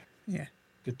raided with you. Yeah.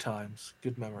 Good times,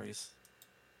 good memories.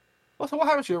 Also, what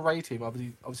happened to your raid team?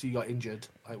 Obviously, you got injured.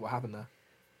 Like, what happened there?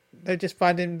 They're just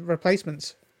finding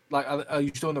replacements. Like, are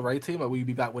you still in the raid team, or will you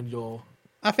be back when you're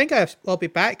I think I'll be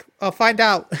back. I'll find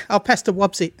out. I'll pester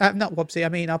Wobsy. Not Wobsy. I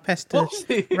mean, I'll pester I'll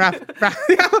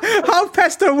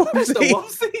pester Wobsy.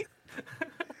 Wobsy?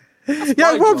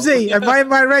 Yeah, Wobsy. Am I in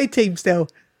my raid team still?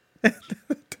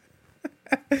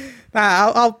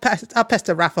 I'll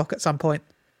pester Rafok at some point.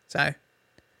 So,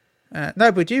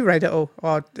 no, would you raid at all,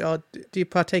 or do you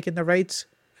partake in the raids?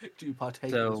 Do you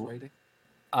partake in this raiding?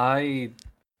 I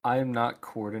am not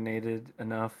coordinated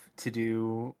enough to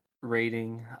do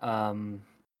raiding.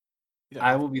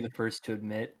 I will be the first to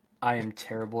admit I am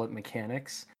terrible at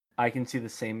mechanics. I can see the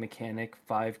same mechanic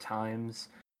 5 times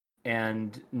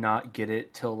and not get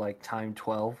it till like time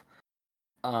 12.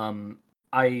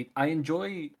 I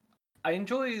enjoy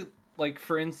like,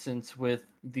 for instance, with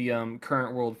the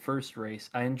current world first race,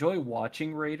 I enjoy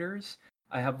watching raiders.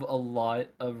 I have a lot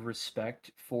of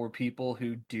respect for people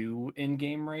who do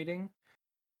in-game raiding.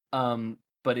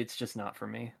 But it's just not for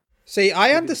me. See,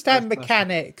 I understand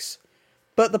mechanics,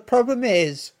 but the problem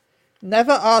is,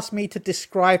 never ask me to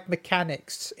describe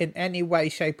mechanics in any way,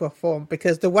 shape, or form,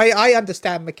 because the way I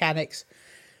understand mechanics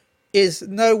is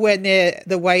nowhere near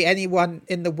the way anyone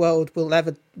in the world will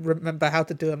ever remember how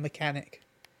to do a mechanic.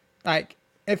 Like,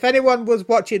 if anyone was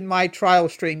watching my trial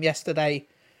stream yesterday,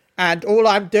 and all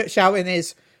I'm shouting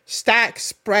is, stack,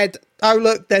 spread, oh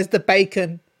look, there's the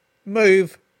bacon,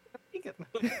 move.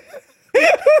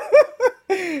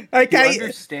 Okay. To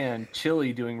understand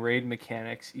Chili doing raid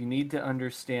mechanics, you need to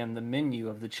understand the menu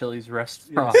of the Chili's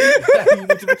restaurant. Yeah, you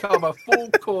need to become a full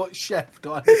court chef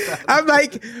to understand. I'm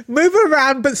like, move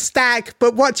around but stack,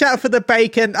 but watch out for the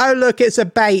bacon. Oh look, it's a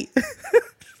bait.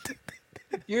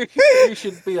 You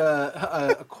should be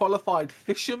a qualified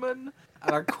fisherman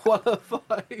and a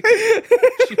qualified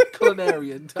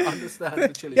culinarian to understand the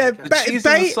chili. Yeah, The cheese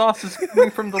and the sauce is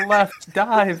coming from the left.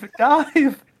 Dive.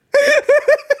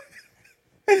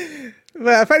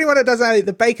 Well, if anyone that doesn't know,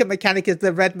 the bacon mechanic is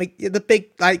the big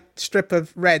like strip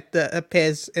of red that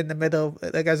appears in the middle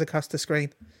that goes across the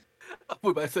screen. I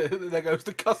was about to say, there goes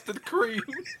the custard cream.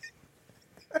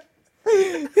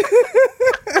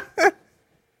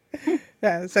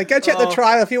 Yeah, so go check the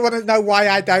trial if you want to know why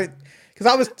I don't.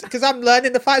 Because I'm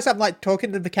learning the fights, I'm like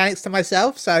talking the mechanics to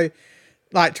myself, so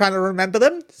like trying to remember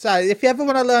them. So if you ever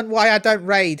want to learn why I don't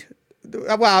raid,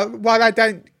 well, why I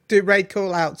don't do raid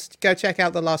callouts, go check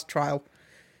out the last trial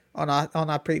on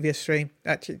our previous stream.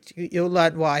 Actually, you'll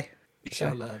learn why. You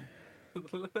shall learn.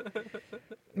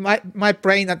 My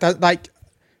brain that does like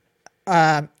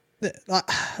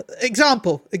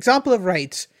example of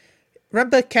raids.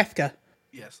 Remember Kefka?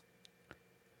 Yes.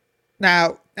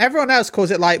 Now everyone else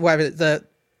calls it like whatever the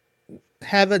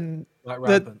heaven. Like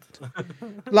rampant.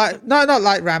 Like no, not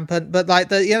like rampant, but like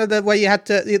the where you had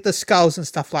the skulls and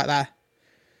stuff like that.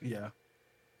 Yeah.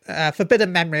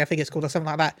 Forbidden memory, I think it's called, or something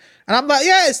like that. And I'm like,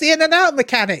 yeah, it's the in and out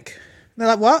mechanic. And they're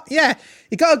like, what? Yeah,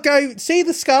 you gotta go see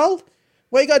the skull.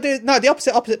 What you gotta do? No, the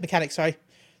opposite mechanic. Sorry.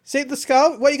 See the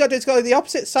skull. What you gotta do is go to the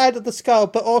opposite side of the skull,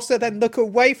 but also then look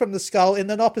away from the skull in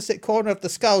an opposite corner of the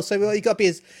skull. So what you gotta be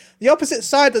is the opposite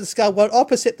side of the skull, but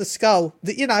opposite the skull.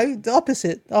 The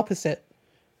opposite.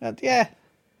 And yeah.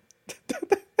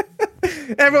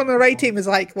 Everyone on the raid team is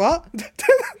like, what? And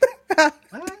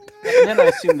then I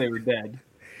assumed they were dead.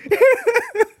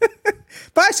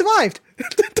 But I survived.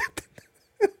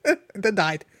 And then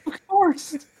died. Of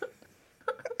course.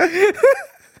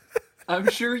 I'm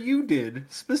sure you did,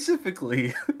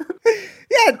 specifically.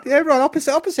 Yeah, everyone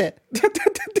opposite.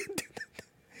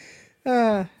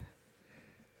 Yeah.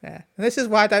 And this is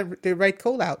why I don't do raid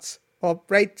callouts or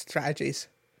raid strategies.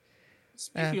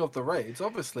 Speaking of the raids,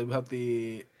 obviously we have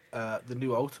the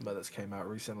new Ultima that's came out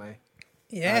recently.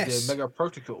 Yes. The Mega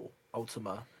Protocol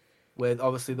Ultima. With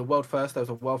obviously the world first, there was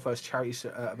a world first charity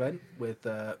event with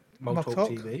Mogtalk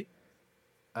TV,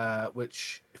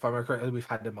 which, if I remember correctly, we've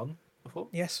had them on before.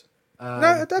 Yes. No,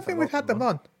 I don't think we've had them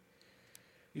on.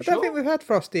 I don't think we've had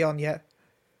Frosty on yet.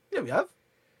 Yeah, we have.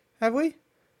 Have we?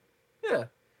 Yeah.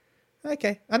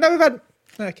 Okay. I know we've had.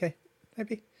 Okay,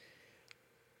 maybe.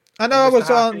 I know I was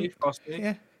on.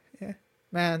 Frosty. Yeah.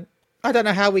 Man, I don't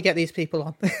know how we get these people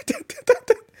on.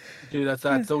 Dude, that's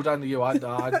all down to you. I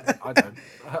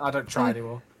don't try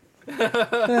anymore.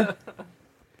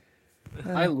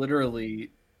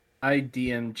 I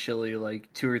DM'd Chili like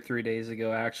 2 or 3 days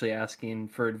ago, actually asking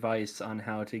for advice on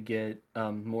how to get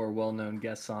more well-known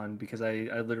guests on, because I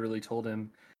literally told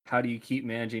him, how do you keep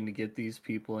managing to get these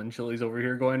people? And Chili's over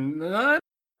here going, no.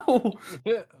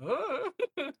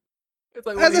 It's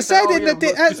like, as I said in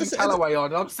the Callaway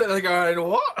on, I'm sitting there going,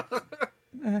 what?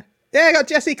 Yeah, I got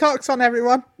Jesse Cox on,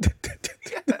 everyone.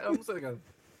 Yeah, I'm sitting there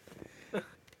going,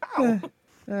 ow.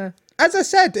 As I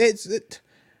said,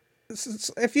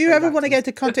 if you ever want to get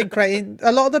to content creating,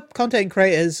 a lot of the content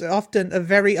creators often are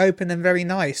very open and very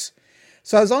nice.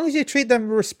 So as long as you treat them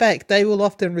with respect, they will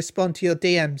often respond to your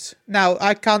DMs. Now,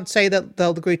 I can't say that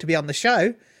they'll agree to be on the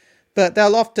show, but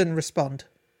they'll often respond.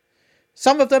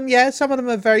 Some of them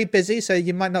are very busy, so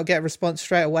you might not get a response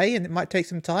straight away, and it might take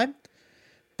some time.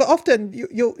 But often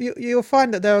you'll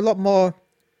find that there are a lot more.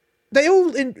 They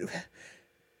all, in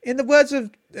the words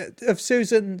of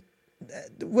Susan,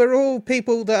 we're all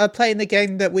people that are playing the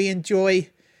game that we enjoy,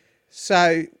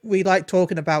 so we like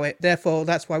talking about it. Therefore,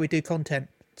 that's why we do content.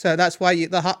 So that's why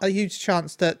a huge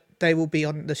chance that they will be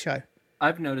on the show.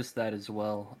 I've noticed that as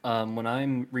well. When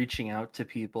I'm reaching out to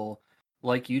people,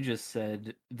 like you just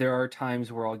said, there are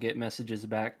times where I'll get messages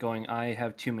back going, I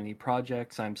have too many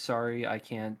projects. I'm sorry, I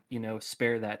can't,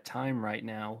 spare that time right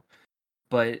now.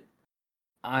 But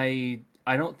I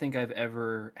don't think I've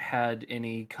ever had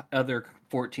any other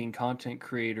 14 content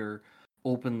creator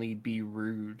openly be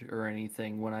rude or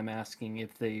anything when I'm asking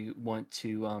if they want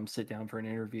to sit down for an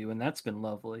interview, and that's been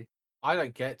lovely. I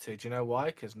don't get to. Do you know why?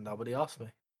 Because nobody asked me.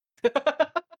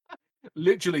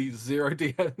 Literally 0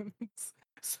 DMs.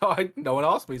 So no one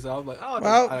asked me. So I'm like,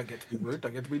 oh, I don't get to be rude. I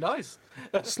get to be nice.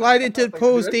 Slide into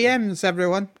Paul's DMs,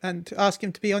 everyone, and ask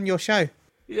him to be on your show.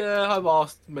 Yeah, I've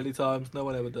asked many times. No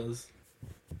one ever does.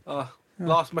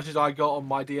 Last message I got on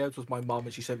my DMs was my mum,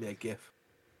 and she sent me a GIF.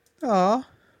 Aww.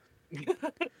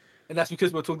 And that's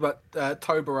because we're talking about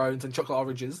Toblerones and chocolate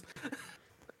oranges.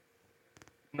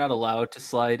 I'm not allowed to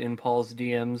slide in Paul's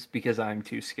DMs because I'm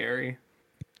too scary.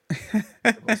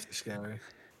 That's scary.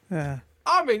 Yeah.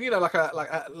 I mean,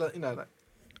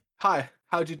 hi,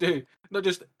 how'd you do? Not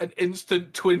just an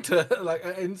instant Twitter, like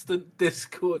an instant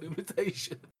Discord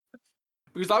invitation.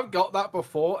 Because I've got that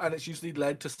before, and it's usually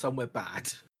led to somewhere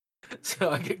bad.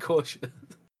 So I get cautious.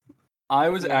 I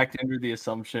was acting under the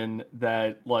assumption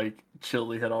that,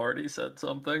 Chili had already said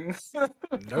something.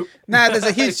 Nope. Now, there's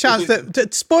a huge chance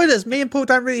that spoilers, me and Paul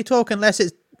don't really talk unless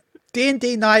it's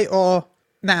D&D night or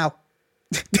now.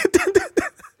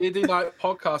 D&D night,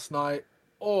 podcast night,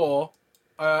 or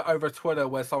over Twitter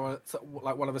where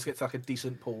one of us gets a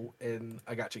decent pull in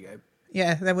a gacha game.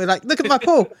 Yeah, then we're like, look at my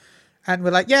pull. And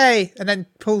we're like, yay. And then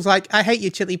Paul's like, I hate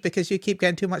you, Chili, because you keep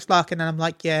getting too much luck. And then I'm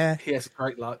like, yeah. Yes,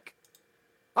 great luck.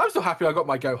 I'm still happy I got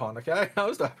my Gohan, okay? I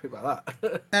was still happy about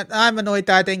that. And I'm annoyed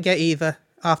that I didn't get either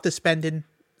after spending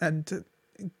and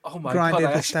grinding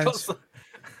the stones.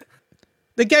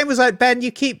 The game was like, Ben,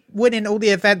 you keep winning all the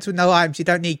events with no items. You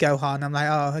don't need Gohan. I'm like,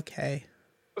 oh, okay.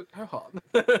 But Gohan.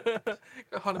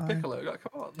 Gohan and Piccolo,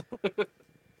 come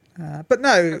on. But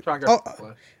no,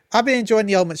 I've been enjoying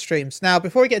the Ultimate streams. Now,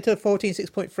 before we get to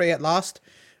 14.6.3 at last,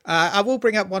 I will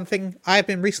bring up one thing. I've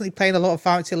been recently playing a lot of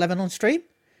Final Fantasy 11 on stream.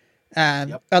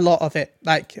 A lot of it,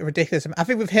 like ridiculous. I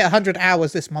think we've hit 100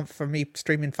 hours this month from me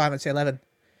streaming Final Fantasy 11.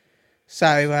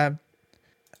 So,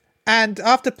 and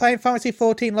after playing Final Fantasy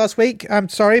 14 last week, I'm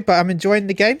sorry, but I'm enjoying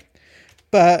the game.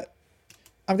 But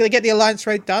I'm going to get the Alliance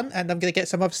raid done, and I'm going to get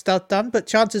some other stuff done. But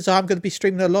chances are I'm going to be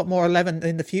streaming a lot more 11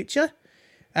 in the future.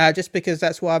 Just because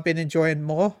that's what I've been enjoying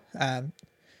more.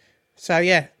 So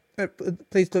yeah,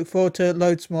 please look forward to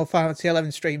loads more Final Fantasy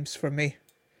 11 streams from me.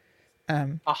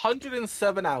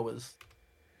 107 hours.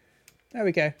 There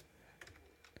we go.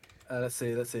 Let's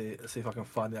see if I can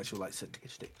find the actual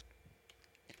statistics.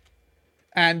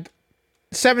 And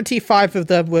 75 of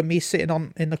them were me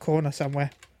sitting in the corner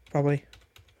somewhere, probably.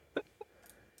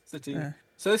 So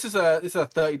this is a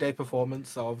 30-day performance.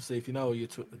 So obviously, if you know your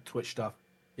Twitch stuff,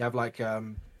 you have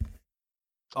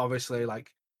obviously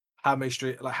how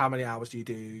many hours do you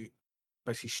do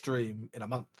basically stream in a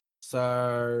month?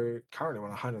 So currently we're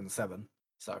on 107.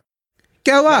 So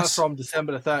go us. That's from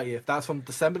December the 30th. That's from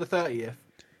December the 30th,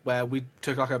 where we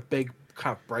took a big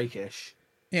kind of breakish.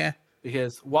 Yeah.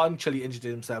 Because one, Chili injured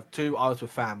himself. Two, I was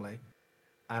with family,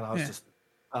 and I was just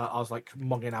I was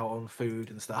monging out on food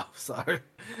and stuff. So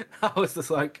I was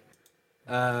just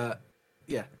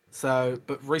yeah. So,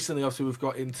 but recently, obviously, we've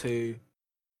got into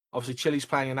Chili's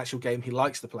playing an actual game he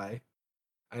likes to play,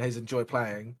 and he's enjoyed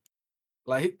playing.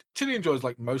 Chili enjoys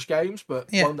most games,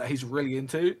 but one that he's really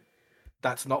into,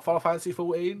 that's not Final Fantasy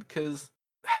 14, because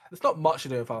there's not much to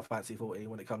do in Final Fantasy 14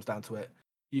 when it comes down to it.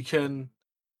 You can,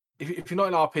 if you're not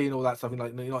in RP and all that stuff,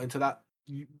 and you're not into that,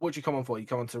 what do you come on for? You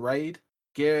come on to raid,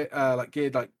 geared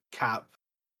cap,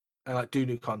 and do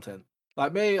new content.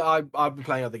 Like me, I've been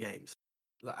playing other games.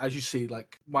 As you see,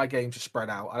 my games are spread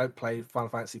out. I don't play Final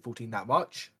Fantasy 14 that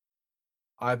much.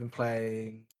 I've been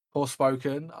playing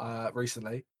Forspoken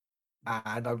recently,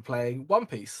 and I'm playing One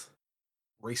Piece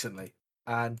recently.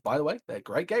 And by the way, they're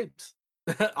great games.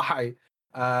 I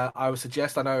would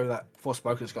suggest, I know that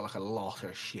Forspoken's got a lot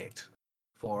of shit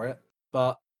for it,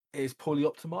 but it's poorly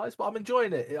optimized. But I'm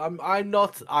enjoying it. I'm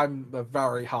a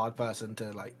very hard person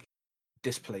to like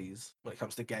displease when it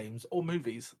comes to games or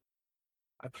movies.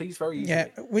 I please very easily. Yeah,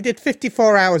 we did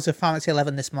 54 hours of Final Fantasy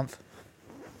 11 this month.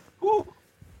 Ooh,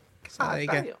 So there you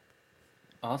go.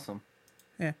 Awesome.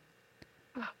 Yeah.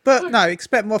 But no,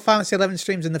 expect more Final Fantasy 11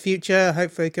 streams in the future.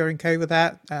 Hopefully you're okay with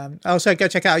that. Also, go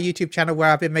check out our YouTube channel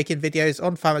where I've been making videos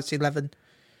on Final Fantasy 11.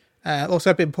 Also,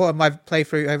 I've been porting my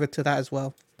playthrough over to that as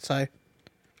well. So,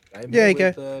 there you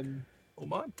go. All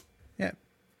mine. Yeah.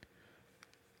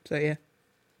 So, yeah.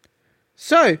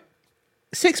 So,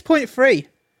 6.3.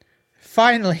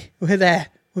 Finally, we're there.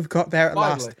 We've got there at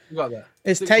last. We got there.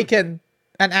 It's taken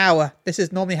an hour. This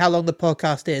is normally how long the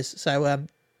podcast is. So,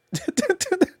 if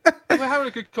we're having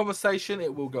a good conversation,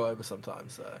 it will go over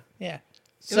sometimes. So yeah.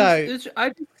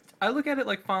 I look at it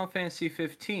like Final Fantasy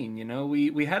 15. You know,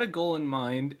 we had a goal in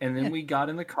mind, and then we got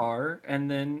in the car, and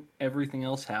then everything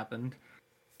else happened.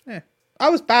 Yeah. I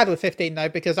was bad with 15 though,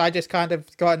 because I just kind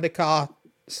of got in the car,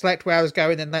 slept where I was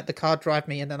going, and let the car drive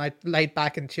me, and then I laid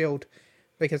back and chilled,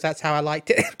 because that's how I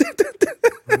liked it.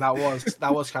 And that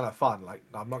was kind of fun. Like,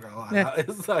 I'm not gonna lie, Yeah.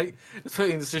 it's like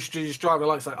just driving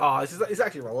along. It's like, oh, it's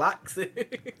actually relaxing.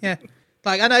 Yeah,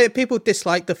 like I know people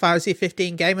dislike the Final Fantasy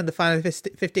 15 game and the Final Fantasy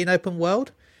 15 open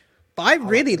world, but I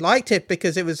really liked it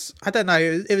because it was, I don't know,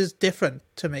 it was different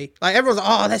to me. Like everyone's like,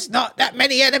 oh, there's not that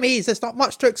many enemies, there's not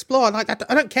much to explore. And like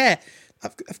I don't care.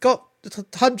 I've got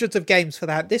hundreds of games for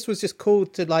that. This was just cool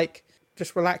to like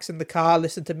just relax in the car,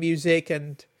 listen to music,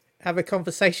 and have a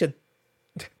conversation.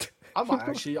 I might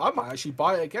actually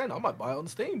buy it again. I might buy it on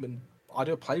Steam and I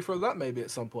do a playthrough of that maybe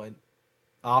at some point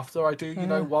after I do,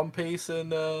 One Piece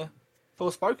and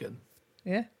Forspoken.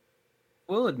 Yeah.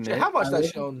 We'll admit, how much I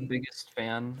that wasn't the biggest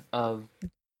fan of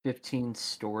 15's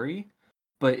story,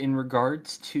 but in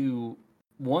regards to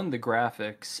one, the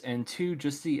graphics, and two,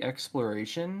 just the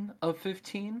exploration of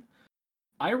 15,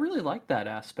 I really like that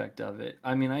aspect of it.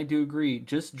 I mean, I do agree.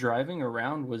 Just driving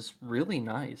around was really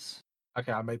nice.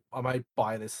 Okay, I may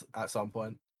buy this at some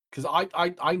point because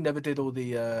I never did all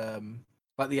the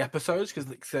like the episodes because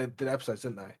they did episodes,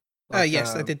 didn't they? Like,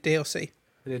 Yes, they did DLC.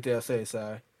 They did DLC,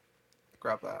 so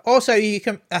grab that. Also, you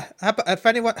can if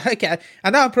anyone, okay, I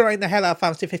know I'm promoting the hell out of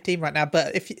Final Fantasy 15 right now,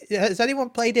 but if has anyone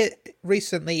played it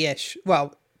recently-ish?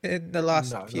 Well, in the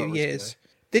last few years,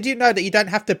 did you know that you don't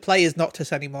have to play as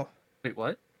Noctis anymore? Wait,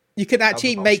 what? You can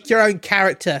actually make your own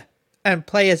character and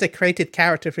play as a created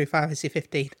character through Final Fantasy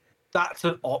 15. That's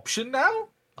an option now?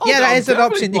 Oh, yeah, that is an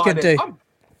option you can do. I'm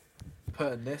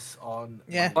putting this on.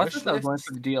 Yeah. I thought that was one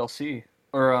for the DLC.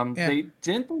 Or they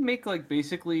didn't make like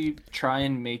basically try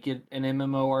and make it an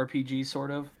MMORPG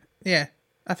sort of. Yeah,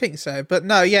 I think so. But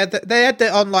no, yeah, they had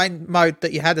the online mode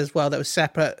that you had as well that was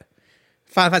separate.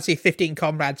 Final Fantasy 15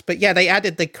 Comrades. But yeah, they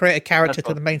added the create a character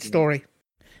to the main story.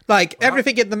 Like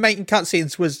everything in the main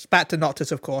cutscenes was back to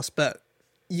Noctis, of course, but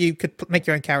you could make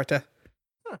your own character.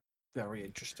 Very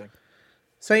interesting.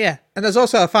 So yeah, and there's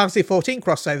also a Final Fantasy 14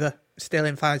 crossover still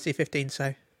in Final Fantasy 15.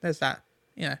 So there's that.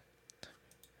 Yeah.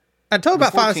 And talk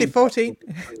about Final Fantasy 14.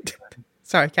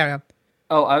 Sorry, carry on.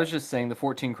 Oh, I was just saying the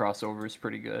 14 crossover is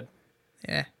pretty good.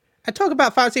 Yeah. And talk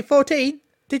about Final Fantasy 14.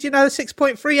 Did you know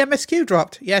 6.3 MSQ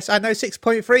dropped? Yes, I know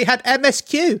 6.3 had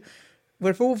MSQ.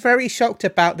 We're all very shocked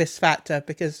about this factor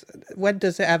because when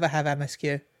does it ever have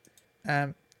MSQ?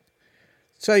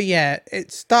 So yeah,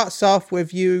 it starts off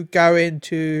with you going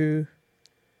to...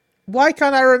 Why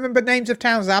can't I remember names of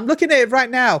towns? I'm looking at it right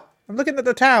now. I'm looking at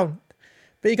the town.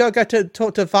 But you gotta go to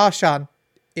talk to Varshan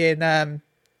in...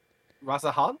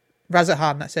 Razahan?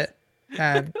 Razahan, that's it.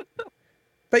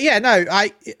 But yeah, no,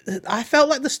 I felt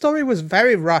like the story was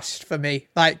very rushed for me.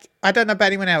 Like, I don't know about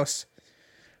anyone else.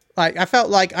 Like, I felt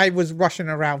like I was rushing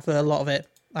around for a lot of it.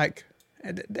 Like,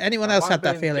 anyone else had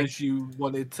that feeling? Because you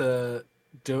wanted to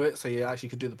do it so you actually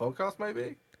could do the podcast,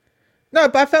 maybe? No,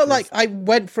 but I felt like I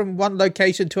went from one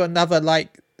location to another,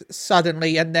 like,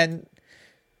 suddenly, and then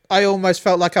I almost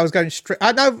felt like I was going straight...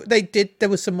 I know there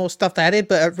was some more stuff they added,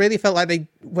 but it really felt like they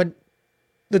went...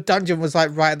 The dungeon was,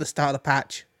 like, right at the start of the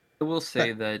patch. I will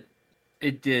say that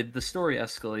it did. The story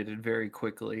escalated very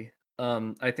quickly.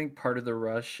 I think part of the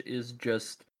rush is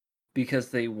just because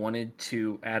they wanted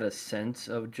to add a sense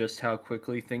of just how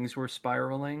quickly things were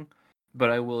spiraling. But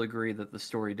I will agree that the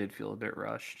story did feel a bit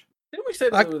rushed. Didn't we say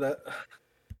that?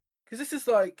 Because this is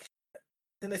like,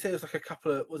 didn't they say it was like a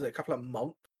couple of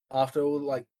months after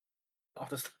all,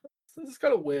 after stuff? So it's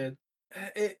kind of weird.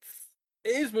 It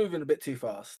is moving a bit too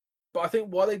fast. But I think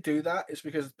why they do that is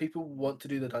because people want to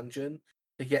do the dungeon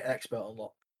to get expert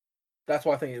unlock. That's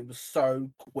why I think it was so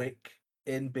quick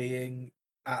in being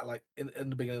at in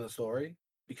the beginning of the story.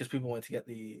 because people wanted to get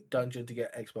the dungeon to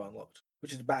get Expo unlocked,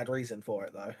 which is a bad reason for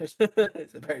it, though. It's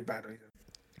a very bad reason.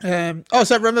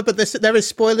 Also, remember this. There is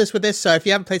spoilers with this, so if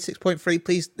you haven't played 6.3,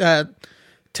 please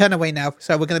turn away now.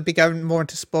 So we're going to be going more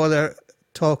into spoiler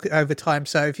talk over time.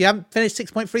 So if you haven't finished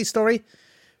 6.3 story,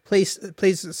 please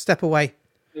step away.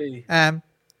 Step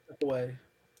away.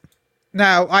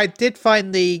 Now, I did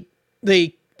find the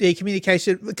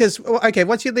communication because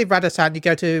once you leave Radisson, you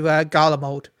go to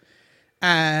Garlemald,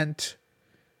 and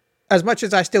as much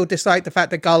as I still dislike the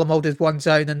fact that Garlemald is one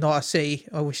zone and not a city,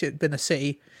 I wish it had been a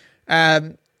city.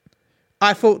 I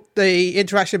thought the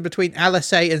interaction between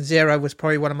Alice and Zero was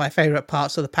probably one of my favorite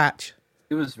parts of the patch.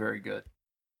 It was very good.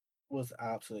 It was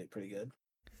absolutely pretty good.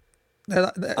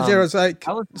 Zero's like,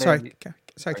 sorry,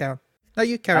 Karen. No,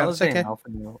 you carry on. It's okay.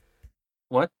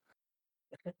 What?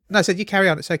 No, I said you carry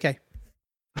on. It's okay.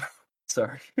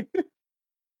 Sorry.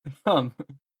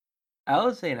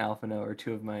 Alice and Alphino are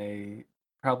two of my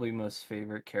probably most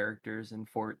favorite characters in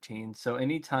 14. So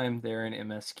anytime they're in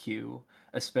MSQ,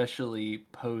 especially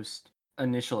post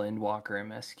initial Endwalker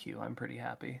MSQ, I'm pretty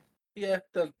happy. Yeah,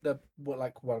 they're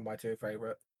like one of my two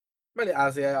favorite. Mainly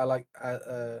Azia, I like.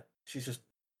 She's just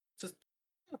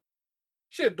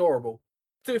she's adorable.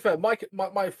 To be fair, my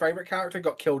favorite character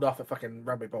got killed off at fucking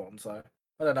Rugby Bond, so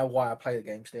I don't know why I play the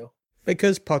game still.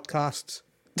 Because podcasts.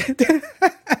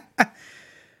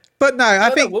 But no,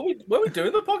 I think were we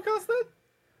doing the podcast then?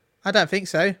 I don't think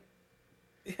so.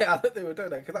 Yeah, I think they were doing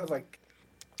that because that was like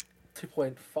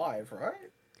 2.5, right?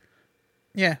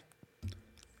 Yeah.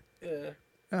 Yeah.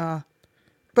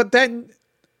 But then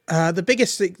the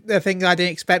biggest thing I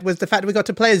didn't expect was the fact that we got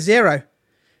to play as Zero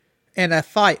in a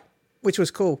fight, which was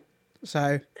cool.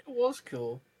 So it was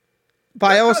cool.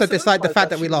 But I also disliked the fact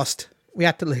that we lost. We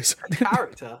had to lose.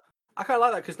 Character. I kind of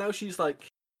like that because now she's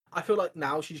like, I feel like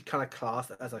now she's kind of classed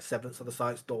as like 7th of the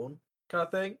Science Dawn kind of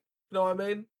thing. You know what I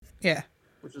mean? Yeah.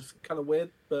 Which is kind of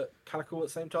weird, but kind of cool at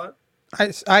the same time.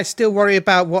 I still worry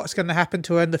about what's going to happen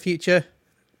to her in the future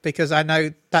because I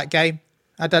know that game.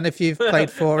 I don't know if you've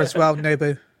played 4 as well,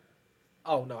 Nobu.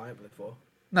 Oh, no, I haven't played 4.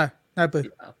 No, Nobu.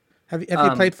 Yeah. Have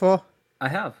you played 4? I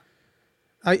have.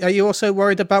 Are you also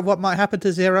worried about what might happen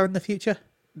to Zero in the future?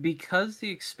 Because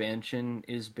the expansion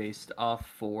is based off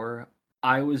 4,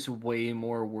 I was way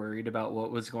more worried about what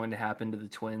was going to happen to the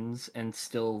twins and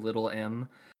still little M.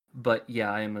 But yeah,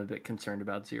 I am a bit concerned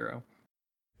about Zero.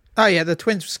 Oh yeah, the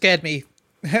twins scared me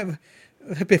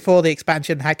before the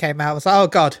expansion came out. I was like, oh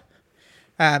god.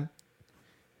 And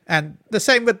the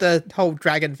same with the whole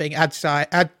dragon thing. Words are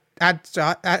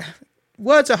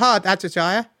hard.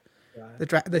 Adjaya.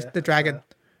 The dragon.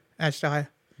 Adjaya.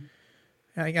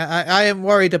 I am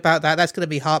worried about that. That's going to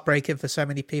be heartbreaking for so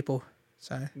many people.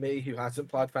 So me who hasn't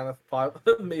played Final Fantasy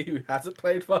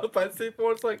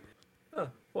 4, it's like, oh,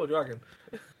 poor dragon.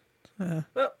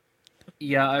 Well,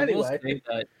 yeah, I anyway. will say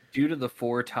that due to the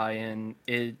 4 tie-in,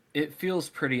 it feels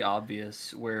pretty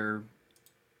obvious where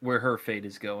her fate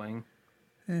is going.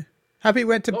 Yeah. Happy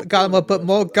went to Garlemald, but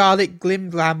more garlic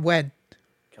glim glam when?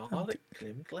 Garlic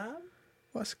glim glam?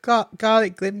 What's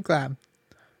garlic glim glam?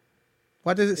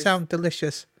 Why does it sound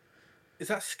delicious? Is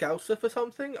that Scouser for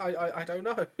something? I don't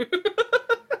know.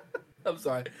 I'm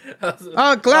sorry.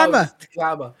 Glamour.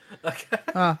 Glamour. Okay.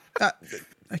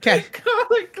 Okay.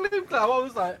 Garlic glim glam. I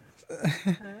was like.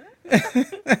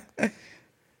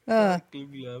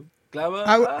 Glim glam.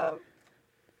 Glamour.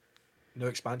 No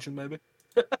expansion, maybe.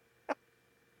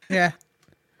 Yeah.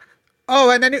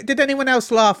 Oh, and then did anyone else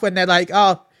laugh when they're like,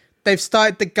 "Oh, they've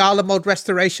started the Garlemald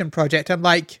restoration project"? I'm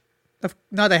like,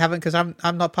 no, they haven't because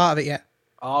I'm not part of it yet.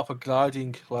 Oh, for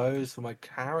gliding clothes for my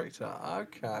character.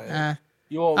 Okay.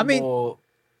 You want more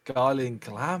Garlean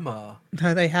glamour?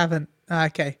 No, they haven't.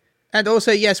 Okay. And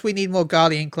also, yes, we need more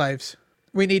Garlean clothes.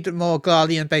 We need more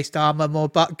Garlean-based armor, more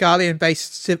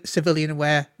Garlean-based civilian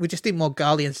wear. We just need more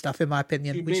Garlean stuff, in my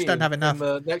opinion. We just don't have enough. In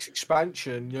the next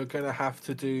expansion, you're going to have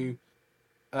to do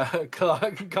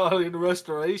Garlean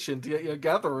restoration to get your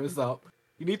gatherers up.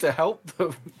 You need to help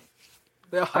them.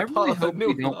 I really hope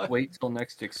we don't wait till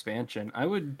next expansion.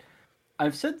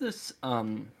 I've said this,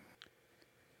 I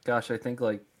think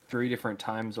like 3 different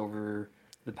times over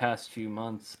the past few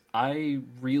months. I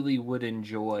really would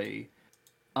enjoy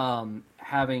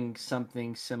having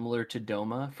something similar to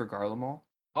Doma for Garlemald.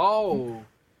 Oh.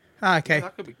 Okay. Yeah,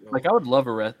 that could be cool. Like I would love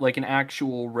an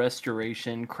actual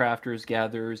restoration, crafters,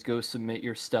 gatherers, go submit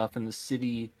your stuff, and the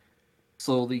city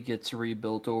slowly gets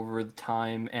rebuilt over the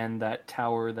time, and that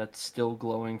tower that's still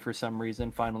glowing for some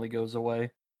reason finally goes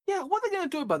away. Yeah, what are they going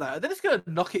to do about that? Are they just going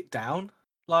to knock it down?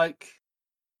 Like,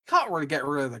 you can't really get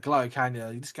rid of the glow, can you?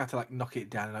 You just got to like knock it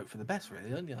down and hope for the best, really,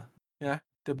 don't you? Yeah,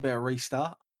 do a bit of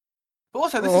restart. But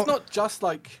also, this is not just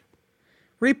like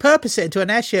repurpose it into an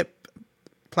airship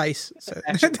place, so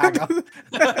airship hangar.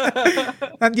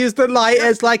 and use the light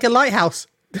as like a lighthouse.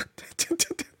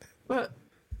 But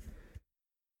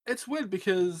it's weird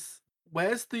because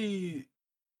where's the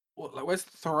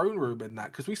throne room in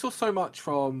that? Because we saw so much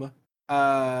from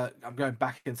I'm going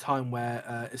back in time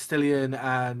where Estilian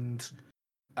and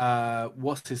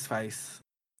what's his face?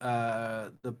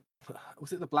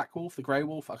 Was it the Black Wolf, the Grey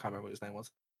Wolf? I can't remember what his name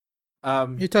was.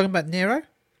 You're talking about Nero?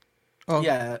 Oh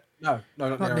yeah, no,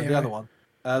 not Nero. The other one,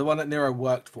 the one that Nero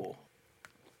worked for.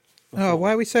 Before. Oh,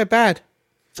 why are we so bad?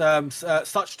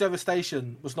 Such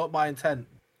devastation was not my intent.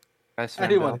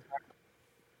 Anyone?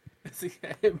 It's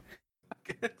him.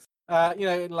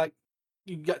 Like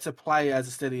you get to play as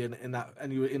a Stylian in that,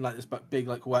 and you were in like this big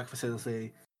like work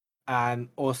facility, and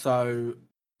also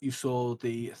you saw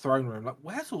the throne room. Like,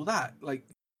 where's all that? Like,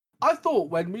 I thought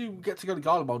when we get to go to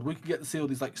Garlemald, we could get to see all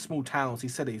these like small towns,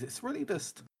 these cities. It's really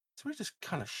just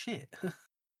kind of shit.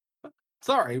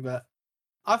 Sorry, but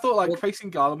I thought like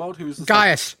facing Garlemald, who was just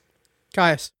Gaius.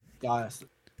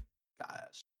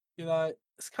 You know,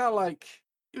 it's kind of like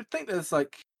you'd think there's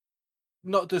like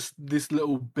not just this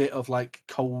little bit of like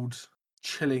cold,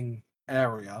 chilling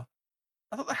area.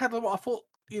 I thought they had. I thought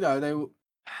they were.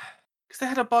 Because they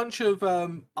had a bunch of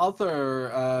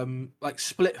other like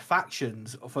split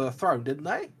factions for the throne, didn't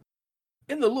they?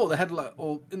 In the lore, they had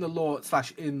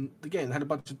in the game, they had a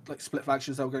bunch of like split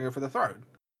factions that were going to go for the throne.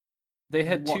 They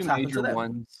had two major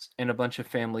ones and a bunch of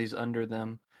families under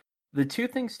them. The two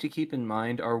things to keep in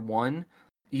mind are, one,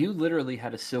 you literally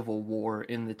had a civil war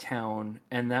in the town,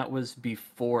 and that was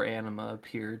before Anima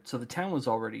appeared, so the town was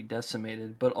already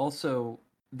decimated. But also,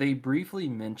 they briefly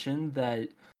mentioned that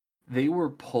they were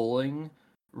pulling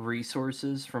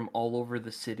resources from all over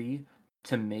the city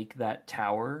to make that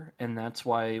tower, and that's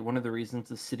why one of the reasons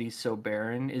the city's so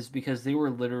barren is because they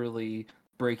were literally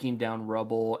breaking down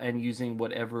rubble and using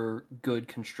whatever good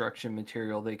construction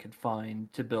material they could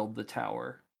find to build the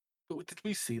tower. Did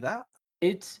we see that?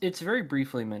 It's very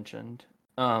briefly mentioned.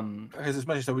 Because it's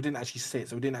mentioned, so we didn't actually see it.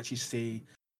 So we didn't actually see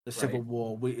the Civil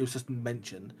War. It was just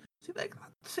mentioned.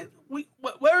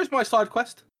 Where is my side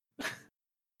quest?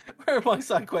 Where are my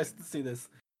side quests to see this?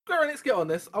 Square Enix, get on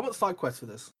this. I want side quests for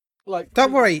this. Like,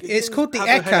 don't worry, it's called the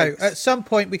Echo. At some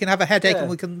point, we can have a headache and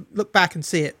we can look back and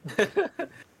see it.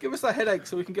 Give us that headache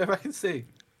so we can go back and see.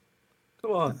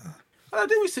 Come on.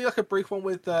 Didn't we see like a brief one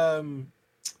with the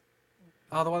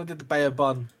one that did the Bayer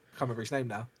Bun? I can't remember his name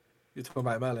now. You were talking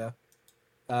about him earlier.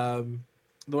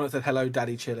 The one that said "Hello,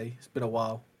 Daddy Chili." It's been a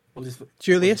while.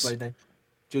 Julius. What's his name?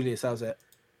 Julius, that was it.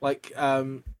 Like,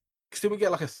 because did we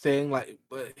get like a thing like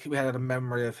we had a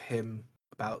memory of him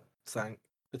about saying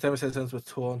the 10 citizens were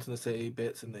torn to the city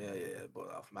bits in the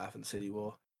aftermath and the city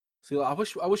war. So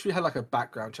like, I wish we had like a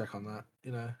background check on that,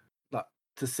 like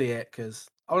to see it, because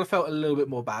I would have felt a little bit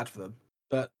more bad for them.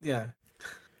 But yeah.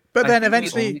 But then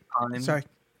eventually, sorry.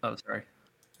 Oh, sorry.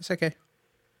 It's okay.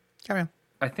 Carry on.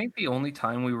 I think the only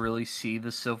time we really see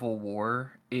the Civil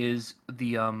War is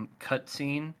the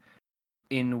cutscene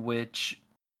in which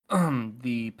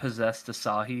the possessed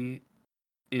Asahi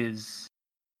is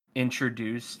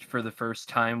introduced for the first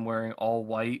time wearing all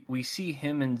white. We see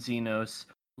him and Xenos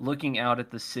looking out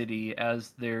at the city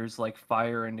as there's like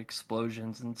fire and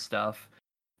explosions and stuff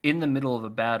in the middle of a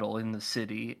battle in the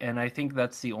city, and I think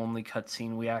that's the only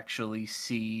cutscene we actually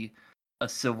see a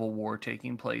civil war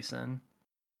taking place in.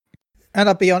 And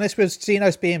I'll be honest, with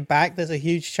Xenos being back, there's a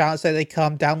huge chance that they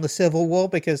calm down the civil war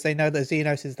because they know that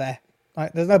Xenos is there.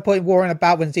 Like, there's no point warring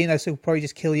about when Xenos will probably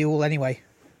just kill you all anyway.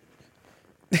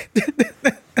 He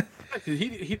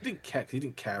didn't care. He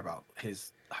didn't care about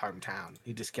his hometown.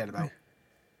 He just cared about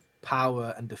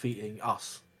power and defeating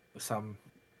us for some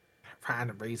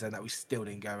random reason that we still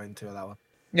didn't go into that one.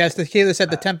 Yes, the healer said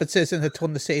the tempered citizen had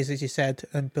torn the cities, as you said,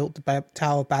 and built the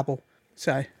Tower of Babel.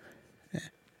 So,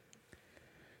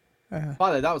 yeah.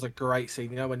 By the way, that was a great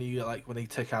scene. When he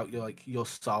took out your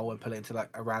soul and put it into like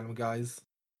a random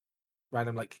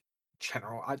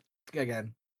general.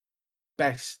 Again,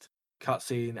 best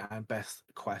cutscene and best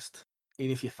quest,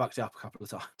 even if you fucked it up a couple of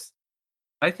times.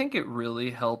 I think it really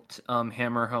helped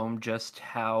hammer home just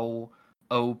how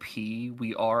OP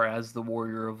we are as the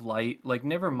Warrior of Light. Like,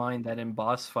 never mind that in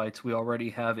boss fights we already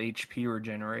have HP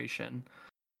regeneration,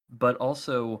 but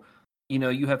also,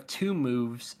 you have 2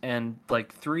 moves and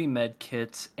like 3 med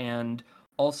kits, and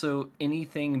also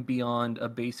anything beyond a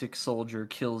basic soldier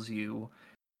kills you.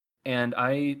 And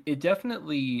it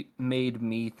definitely made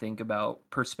me think about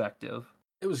perspective.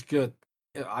 It was good.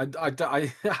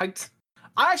 I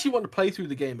actually want to play through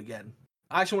the game again.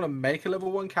 I actually want to make a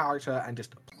level 1 character and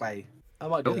just play. I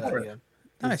might do that again.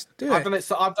 Nice, do I've it. done it.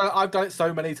 So I've done it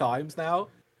so many times now,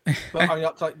 but only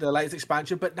up to like the latest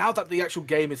expansion. But now that the actual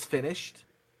game is finished,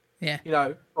 Yeah. you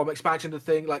know, from expansion to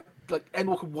thing, like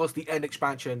Endwalker was the end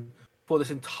expansion for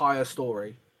this entire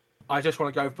story. I just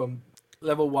want to go from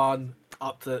level 1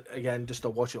 up to again just to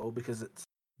watch it all because it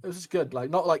was just good. Like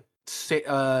not like sit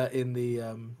in the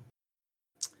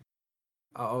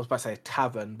I was about to say a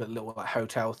tavern, but a little like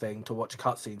hotel thing to watch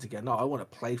cutscenes again. No, I want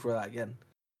to play through that again.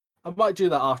 I might do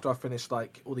that after I finish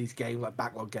like all these games, like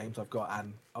backlog games I've got,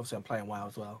 and obviously I'm playing WoW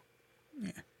as well.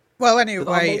 Yeah. Well, 'Cause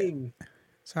anyway,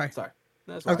 sorry. No, that's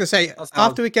I was right. gonna say That's how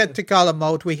after we get to Gala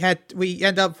mode, we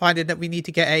end up finding that we need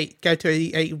to go to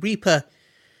a Reaper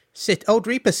old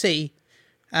Reaper Sea,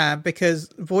 because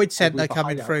Void Sent are Reaper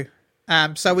coming hideout.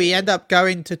 through. So we end up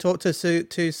going to talk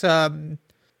to some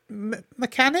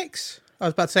mechanics. I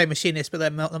was about to say machinists, but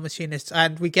they're not machinists.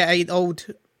 And we get an old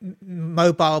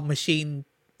mobile machine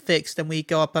fixed, and we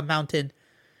go up a mountain.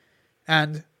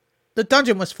 And the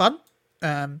dungeon was fun.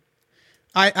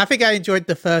 I think I enjoyed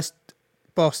the first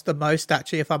boss the most,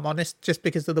 actually, if I'm honest, just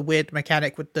because of the weird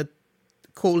mechanic with the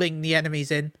calling the enemies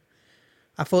in.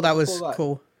 I thought that was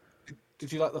cool.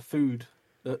 Did you like the food,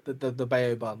 the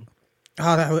Bayo bun?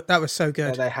 Oh, that was so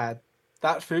good. Yeah, they had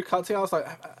that food cutscene. I was like,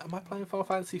 am I playing Final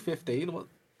Fantasy 15? What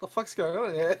the fuck's going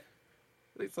on here?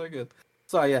 It's so good.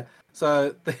 So yeah,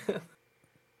 so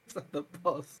the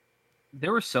boss.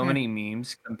 There were so many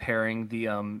memes comparing the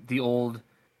old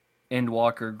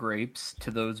Endwalker grapes to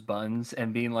those buns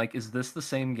and being like, is this the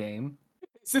same game?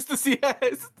 Is the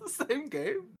same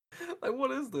game. Like, what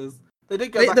is this? They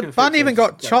did go back The and bun fix even those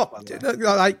got jokes, chopped, by the way.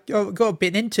 like got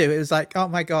bitten into. It was like, oh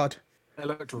my god. It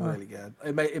looked really good.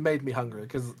 It made me hungry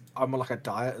because I'm on like a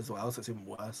diet as well, so it's even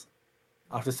worse.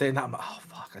 After seeing that, I'm like, oh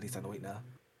fuck, I need something to eat now.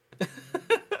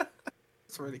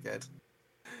 It's really good,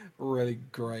 really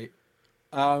great.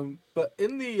 But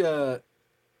in the,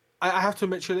 I have to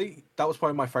admit, Chili, that was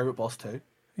probably my favorite boss too.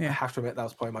 Yeah. I have to admit that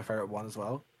was probably my favorite one as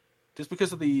well, just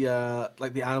because of the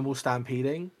like the animal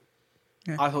stampeding.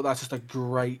 Yeah. I thought that's just a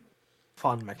great,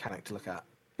 fun mechanic to look at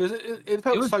because it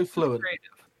felt so fluid. Creative.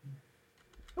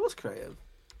 It was creative.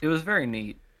 It was very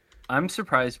neat. I'm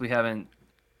surprised we haven't.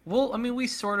 Well, I mean, we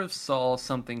sort of saw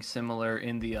something similar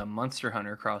in the Monster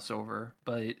Hunter crossover,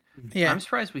 but Yeah. I'm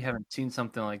surprised we haven't seen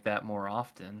something like that more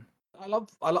often. I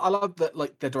love that,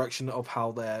 like the direction of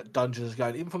how their dungeons are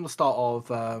going, even from the start of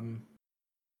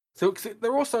so 'cause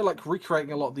they're also like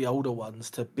recreating a lot of the older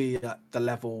ones to be at the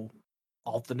level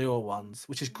of the newer ones,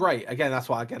 which is great. Again, that's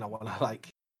why I want to like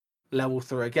level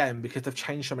through again because they've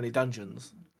changed so many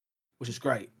dungeons, which is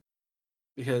great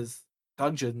because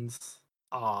dungeons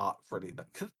are really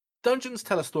dungeons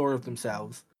tell a story of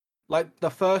themselves. Like the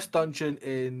first dungeon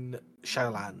in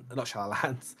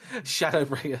Shadowlands,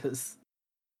 Shadowbringers.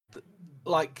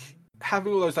 Like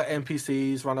having all those like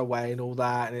NPCs run away and all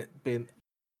that, and it being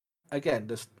again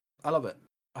just I love it.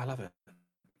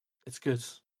 It's good.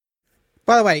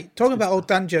 By the way, talking good about old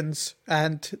stuff. dungeons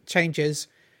and changes,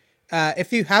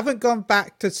 if you haven't gone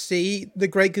back to see the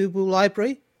Great Google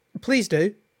Library, please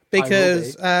do,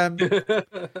 because I'm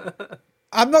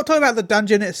not talking about the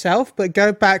dungeon itself, but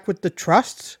go back with the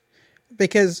trusts,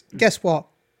 because guess what?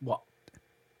 What?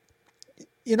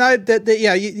 You know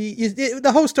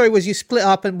the whole story was you split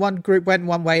up and one group went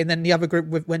one way and then the other group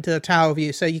went to the tower with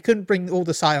you, so you couldn't bring all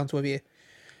the scions with you.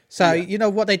 So you know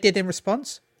what they did in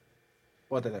response?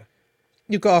 What did I?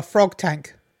 You got a frog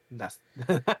tank. That's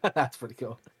that's pretty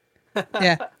cool.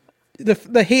 Yeah,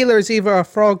 the healer is either a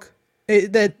frog.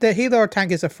 The healer or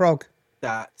tank is a frog,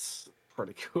 That's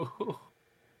pretty cool.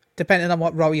 depending on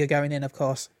what role you're going in, of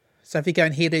course. So if you're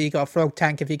going healer, you got a frog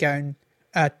tank. If you're going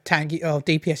tank or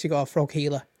DPS, you got a frog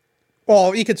healer.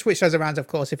 Or you could switch those around, of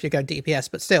course, if you're going DPS.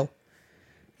 But still,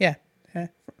 yeah.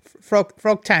 Frog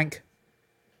tank.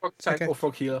 Frog tank or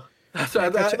frog healer.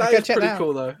 That go is check pretty that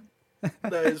cool though.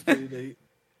 That is pretty neat.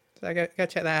 So go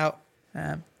check that out.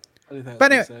 I do think But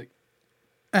that's pretty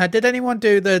sick. Did anyone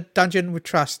do the dungeon with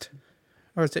trust,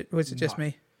 or was it just No.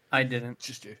 me? I didn't.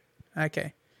 Just you.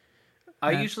 Okay.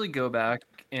 I usually go back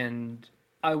and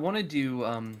I want to do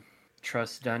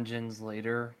trust dungeons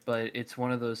later, but it's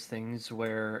one of those things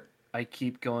where I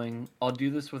keep going, I'll do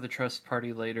this with a trust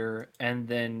party later, and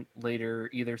then later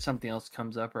either something else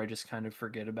comes up or I just kind of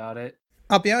forget about it.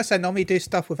 I'll be honest, I normally do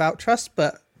stuff without trust,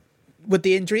 but with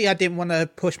the injury, I didn't want to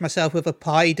push myself with a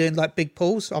pie doing like big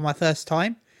pulls on my first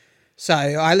time. So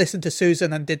I listened to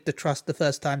Susan and did the trust the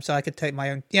first time, so I could take my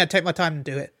time and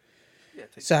do it. Yeah,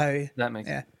 So That makes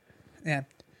sense. yeah.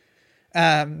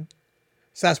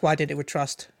 So that's why I did it with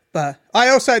trust. But I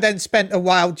also then spent a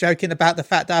while joking about the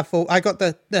fact that I thought I got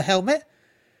the helmet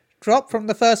drop from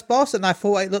the first boss, and I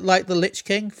thought it looked like the Lich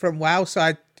King from WoW, so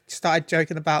I started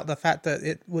joking about the fact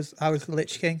that I was the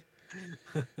Lich King.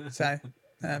 So,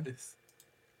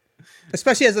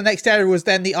 especially as the next area was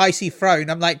then the Icy Throne.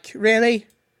 I'm like, really?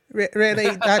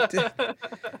 Really?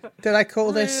 Did I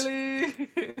call this?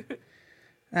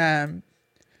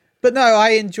 But no, I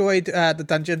enjoyed the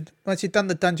dungeon. Once you'd done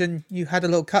the dungeon, you had a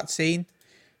little cutscene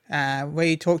where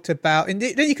you talked about, and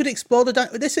then you could explore the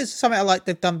dungeon. This is something I like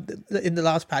they've done in the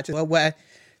last patch as well, where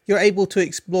you're able to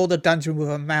explore the dungeon with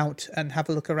a mount and have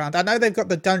a look around. I know they've got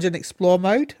the dungeon explore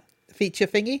mode feature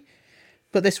thingy,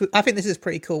 but I think this is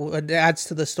pretty cool, and it adds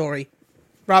to the story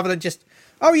rather than just,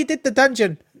 oh, you did the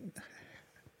dungeon,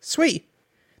 sweet,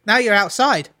 now you're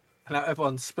outside. And now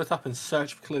everyone's split up in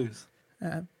search for clues.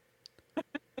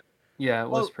 Yeah, it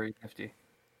was pretty nifty.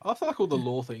 I also like all the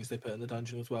lore things they put in the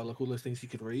dungeon as well, like all those things you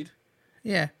could read.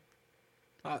 Yeah.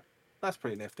 That's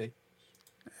pretty nifty.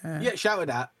 You get shouted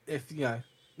at if, you know,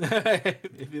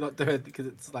 if you're not doing it, because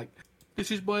it's like, this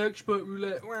is my expert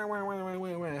roulette.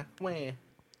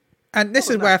 And this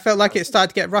is where I felt like it started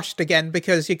to get rushed again,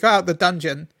 because you go out the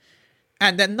dungeon,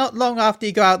 and then not long after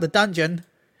you go out the dungeon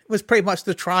was pretty much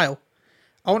the trial.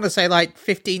 I want to say like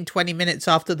 15, 20 minutes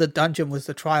after the dungeon was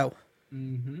the trial.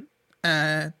 Mm-hmm.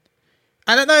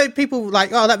 I don't know, people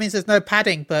like, oh, that means there's no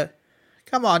padding, but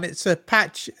come on, it's a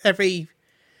patch every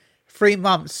 3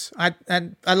 months.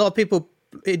 And a lot of people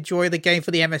enjoy the game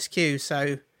for the MSQ,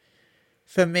 so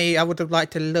for me, I would have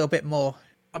liked a little bit more.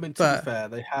 I mean, to be fair,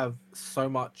 they have so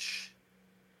much.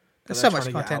 There's so much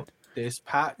content. This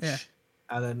patch,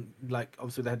 and then like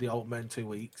obviously they had the ultimate in 2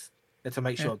 weeks, and to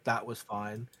make sure that was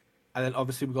fine. And then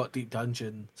obviously we got Deep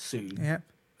Dungeon soon. Yeah.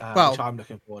 Which I'm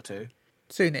looking forward to.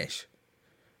 Soonish.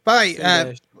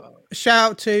 But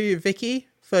shout out to Vicky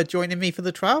for joining me for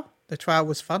the trial. The trial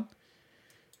was fun.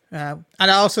 And I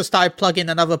also started plugging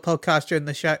another podcast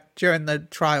during the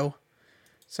trial.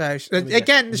 So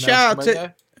again, shout out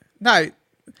to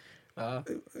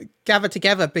Gather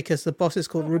Together, because the boss is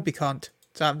called Rubicon.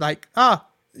 So I'm like,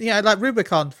 like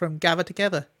Rubicon from Gather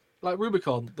Together. Like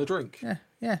Rubicon, the drink.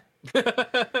 Yeah.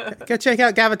 Go check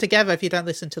out Gather Together if you don't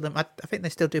listen to them. I think they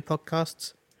still do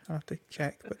podcasts. I'll have to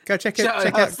check. But go check out. Go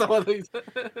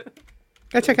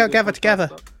check out Gather Together.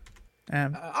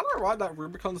 I don't write that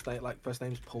Rubicon's name, like first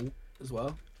name's Paul as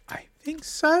well. I think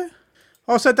so.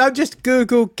 Also, don't just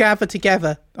Google Gather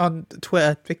Together on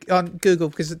Twitter, on Google,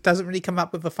 because it doesn't really come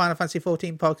up with a Final Fantasy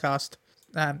 14 podcast.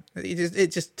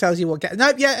 It just tells you what.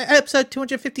 Episode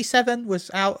 257 was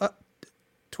out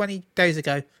 20 days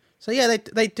ago. So yeah,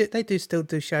 they do still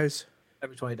do shows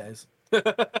every 20 days.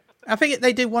 I think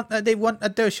they do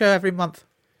a show every month.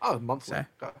 Oh, monthly.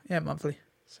 So, yeah, monthly.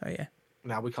 So yeah.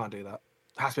 No, we can't do that.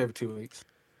 It has to be every 2 weeks,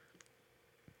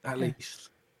 at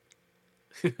least.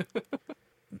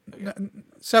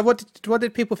 So what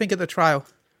did people think of the trial?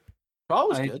 Trial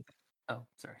was good. Oh,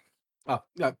 sorry. Oh,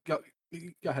 yeah, go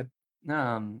ahead.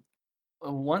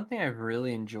 One thing I've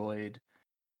really enjoyed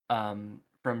from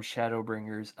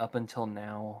Shadowbringers up until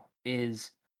now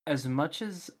is, as much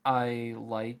as I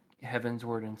like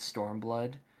Heavensward and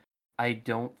Stormblood, I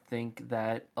don't think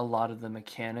that a lot of the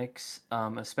mechanics,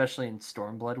 especially in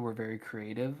Stormblood, were very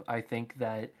creative. I think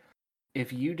that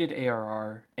if you did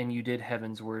ARR and you did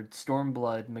Heavensward,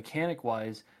 Stormblood,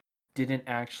 mechanic-wise, didn't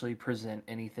actually present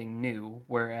anything new,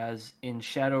 whereas in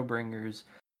Shadowbringers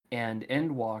and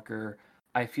Endwalker,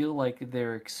 I feel like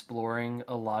they're exploring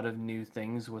a lot of new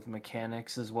things with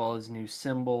mechanics as well as new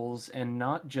symbols, and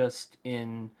not just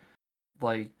in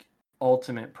like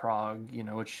Ultimate Prog,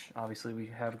 which obviously we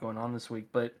have going on this week,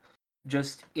 but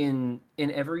just in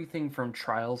everything from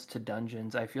trials to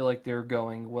dungeons. I feel like they're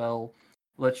going, well,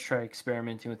 let's try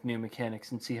experimenting with new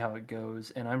mechanics and see how it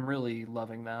goes, and I'm really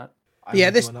loving that.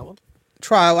 This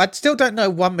trial, I still don't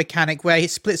know one mechanic where he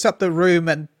splits up the room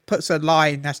and puts a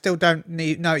line. I still don't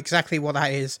know exactly what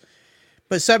that is,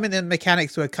 but some of the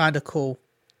mechanics were kind of cool.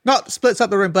 Not splits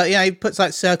up the room, but he puts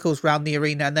like circles around the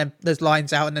arena, and then there's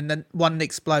lines out, and then one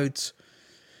explodes.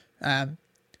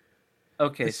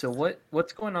 Okay, so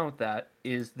what's going on with that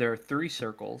is there are 3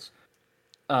 circles,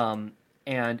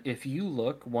 and if you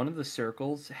look, one of the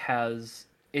circles has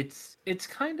it's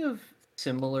kind of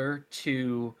similar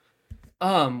to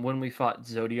when we fought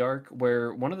Zodiark,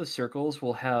 where one of the circles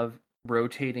will have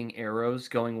rotating arrows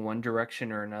going one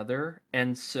direction or another,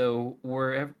 and so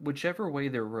whichever way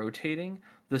they're rotating,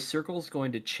 the circle's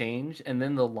going to change, and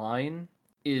then the line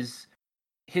is,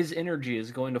 his energy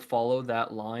is going to follow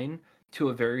that line to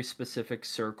a very specific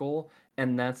circle,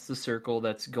 and that's the circle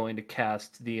that's going to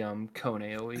cast the cone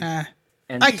AoE.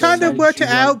 I kind of worked it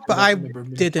out, but I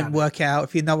didn't work it out,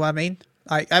 if you know what I mean.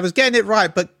 I was getting it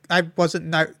right, but I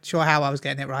wasn't sure how I was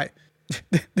getting it right.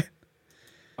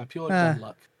 By pure dumb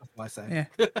luck, that's what I say.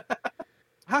 Yeah.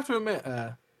 I have to admit,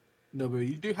 Nobu,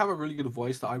 you do have a really good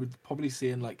voice that I would probably see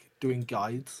in like doing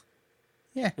guides.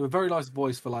 Yeah. You have a very nice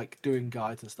voice for like doing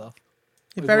guides and stuff.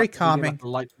 You're very like, calming. Like a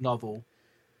light novel.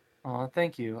 Oh,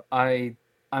 thank you.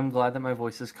 I'm glad that my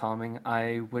voice is calming.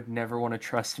 I would never want to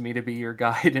trust me to be your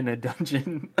guide in a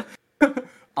dungeon.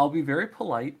 I'll be very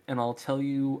polite and I'll tell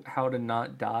you how to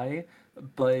not die,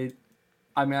 but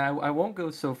I mean, I won't go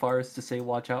so far as to say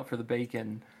watch out for the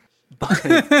bacon, but I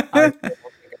don't think I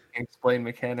can explain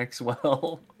mechanics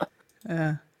well.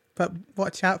 But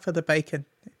watch out for the bacon.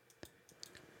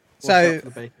 Watch out for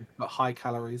the bacon. It's got high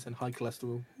calories and high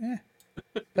cholesterol. Yeah.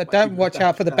 But don't watch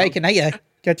out for the bacon either.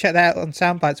 Go check that out on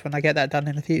Soundbites when I get that done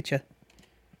in the future.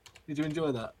 Did you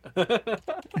enjoy that?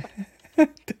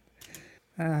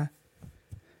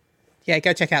 Yeah,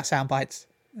 go check out Soundbites.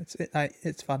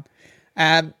 It's fun.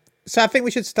 So I think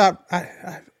we should start.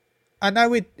 I know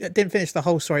we didn't finish the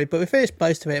whole story, but we finished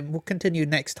most of it, and we'll continue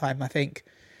next time. I think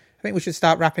we should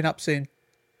start wrapping up soon.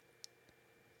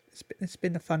 It's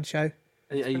been a fun show.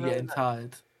 Are you getting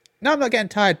tired? No, I'm not getting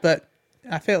tired, but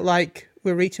I feel like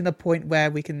we're reaching a point where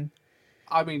we can.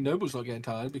 I mean, Noble's not getting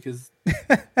tired because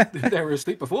they were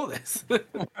asleep before this.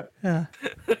 Yeah,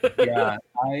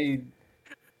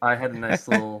 I had a nice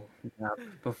little nap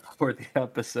before the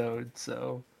episode,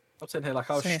 so I'm sitting here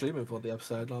like I was streaming for the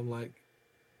episode, and I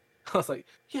was like,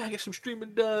 yeah, I get some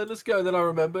streaming done, let's go. And then I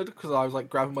remembered, because I was like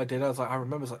grabbing my dinner, I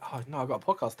remember, oh no, I've got a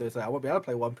podcast to do today, I won't be able to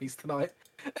play One Piece tonight.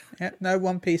 Yeah, no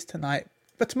One Piece tonight.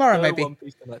 But tomorrow, maybe. One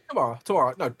Piece tonight. Tomorrow.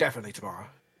 No, definitely tomorrow.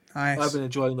 Nice. I've been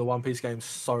enjoying the One Piece game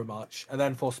so much. And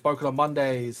then for Spoken on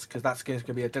Mondays, because that's going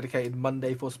to be a dedicated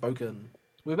Monday for Spoken.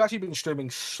 We've actually been streaming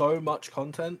so much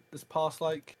content this past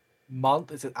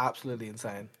month. It's absolutely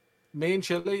insane. Me and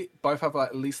Chili both have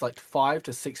at least 5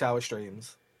 to 6 hour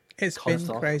streams. It's been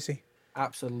crazy.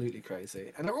 Absolutely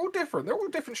crazy. And they're all different. They're all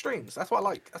different streams. That's what I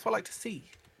like. That's what I like to see.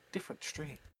 Different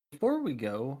streams. Before we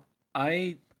go,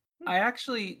 I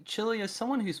actually, Chili, as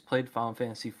someone who's played Final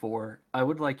Fantasy IV, I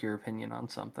would like your opinion on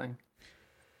something.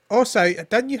 Also,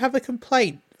 don't you have a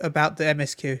complaint about the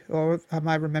MSQ, or am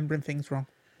I remembering things wrong?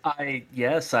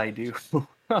 Yes, I do.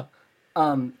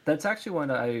 That's actually what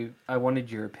I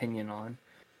wanted your opinion on.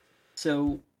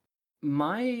 So,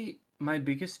 my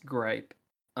biggest gripe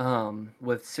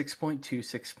with 6.2,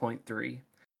 6.3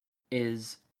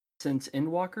 is, since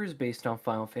Endwalker is based on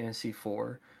Final Fantasy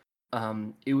IV,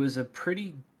 it was a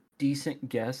pretty decent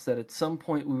guess that at some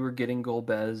point we were getting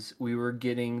Golbez, we were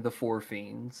getting the Four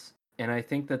Fiends, and I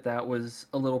think that was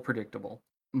a little predictable.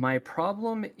 My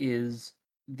problem is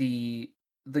the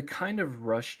kind of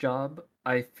rush job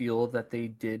I feel that they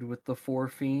did with the Four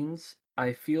Fiends.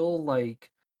 I feel like,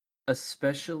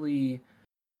 especially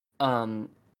with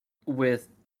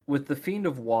the Fiend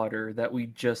of Water that we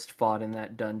just fought in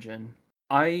that dungeon,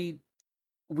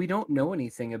 we don't know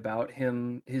anything about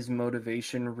him, his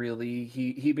motivation really.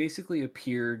 He basically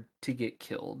appeared to get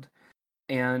killed.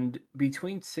 And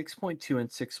between 6.2 and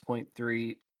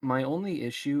 6.3, my only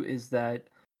issue is that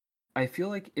I feel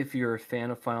like if you're a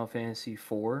fan of Final Fantasy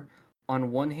IV,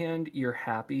 on one hand, you're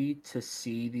happy to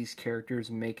see these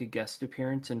characters make a guest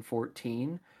appearance in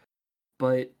 14,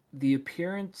 but the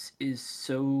appearance is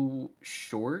so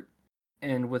short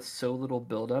and with so little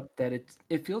build-up that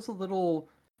it feels a little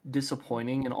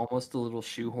disappointing and almost a little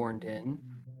shoehorned in,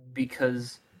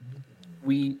 because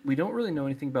we don't really know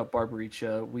anything about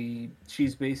Barbaricha.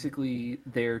 She's basically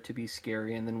there to be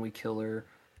scary, and then we kill her.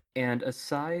 And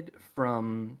aside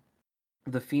from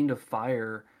the Fiend of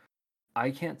Fire, I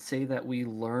can't say that we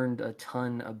learned a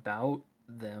ton about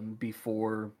them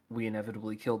before we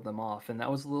inevitably killed them off, and that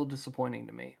was a little disappointing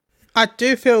to me. I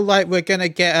do feel like we're gonna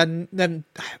get them.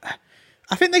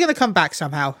 I think they're gonna come back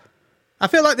somehow. I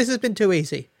feel like this has been too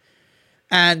easy.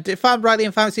 And if I'm rightly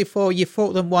in Fantasy 4, you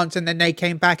fought them once and then they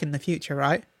came back in the future,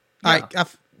 right? Yeah.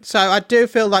 So I do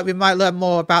feel like we might learn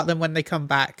more about them when they come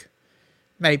back.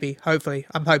 Maybe, hopefully.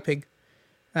 I'm hoping.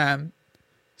 So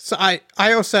I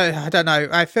also, I don't know,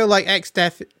 I feel like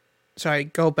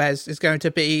Golbez is going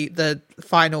to be the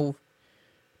final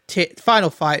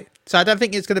fight. So I don't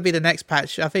think it's going to be the next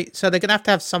patch. I think so. They're going to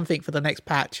have something for the next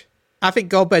patch. I think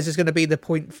Golbez is going to be the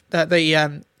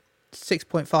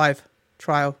 6.5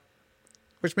 trial,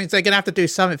 which means they're going to have to do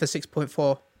something for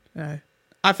 6.4.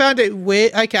 I found it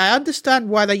weird. Okay, I understand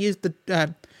why they used the.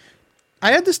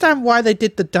 I understand why they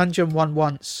did the dungeon one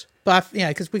once, but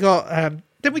because we got.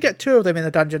 Didn't we get 2 of them in the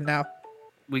dungeon now?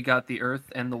 We got the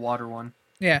earth and the water one.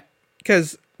 Yeah,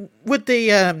 because with the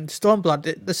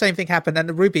Stormblood, the same thing happened, and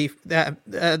the Ruby,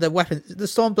 the weapon, the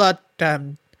Stormblood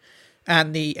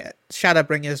and the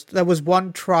Shadowbringers, there was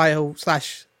one trial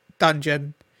slash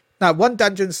dungeon, no, one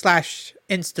dungeon slash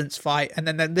instance fight, and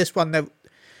then this one.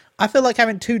 I feel like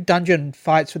having 2 dungeon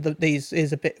fights with these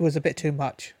was a bit too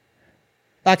much.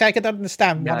 Like I could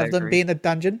understand one of them being a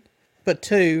dungeon, but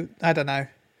 2, I don't know.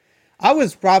 I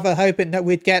was rather hoping that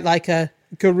we'd get like a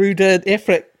Garuda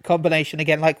Ifrit combination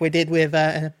again, like we did with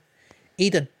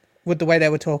Eden, with the way they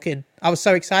were talking. I was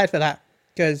so excited for that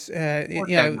because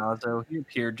Cagnazzo, he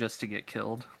appeared just to get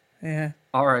killed. Yeah.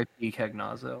 R.I.P.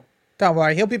 Cagnazzo. Don't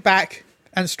worry, he'll be back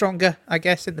and stronger, I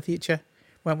guess, in the future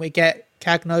when we get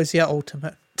Cagnosia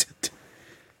Ultimate.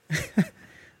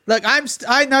 Look,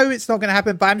 I know it's not going to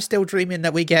happen, but I'm still dreaming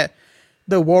that we get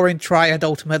the Warring Triad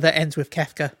Ultimate that ends with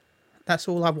Kefka. That's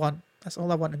all I want. That's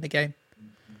all I want in the game.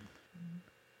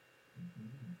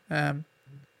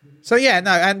 So yeah,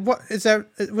 no. And what is there?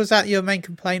 Was that your main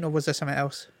complaint, or was there something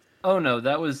else? Oh no,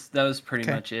 that was pretty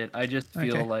much it. I just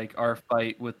feel like our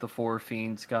fight with the 4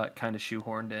 fiends got kind of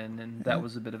shoehorned in, and that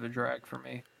was a bit of a drag for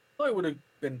me. I thought it would have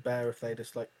been better if they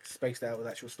just like spaced out with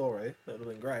actual story. That would have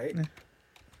been great. Yeah.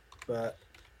 But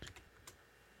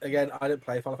again, I didn't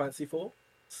play Final Fantasy IV,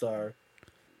 so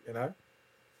you know.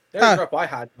 The only gripe I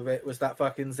had with it was that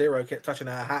fucking Zero kept touching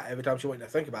her hat every time she wanted to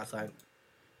think about something.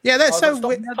 Yeah, that's so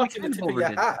weird. Touching the tip of your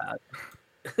hat.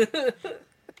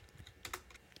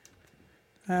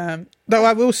 Though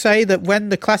I will say that when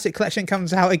the Classic Collection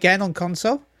comes out again on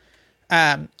console,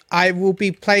 I will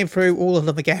be playing through all of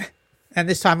them again. And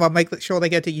this time I'll make sure they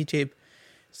go to YouTube.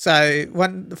 So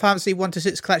when the Fantasy 1 to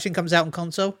 6 Collection comes out on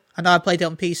console, and I played it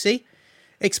on PC,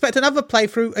 expect another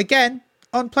playthrough again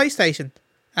on PlayStation.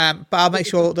 But I'll make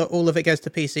sure that all of it goes to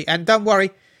PC. And don't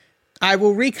worry, I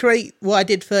will recreate what I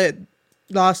did for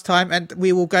last time, and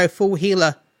we will go full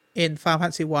healer in Final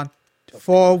Fantasy 1.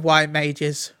 4 white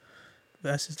mages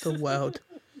versus the world.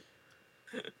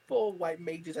 4 white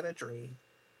mages and a dream.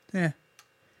 Yeah.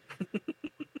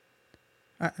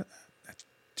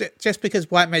 Just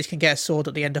because white mage can get a sword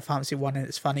at the end of Fantasy 1, and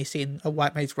it's funny seeing a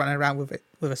white mage running around with it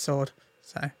with a sword.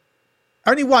 So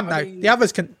only one though. The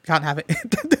others can't have it.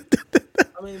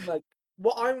 I mean, like,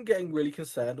 what I'm getting really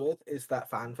concerned with is that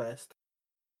FanFest.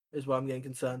 Is what I'm getting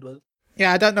concerned with.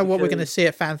 Yeah, I don't know what we're going to see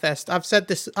at FanFest. I've said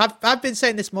this. I've been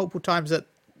saying this multiple times that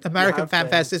American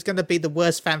FanFest is going to be the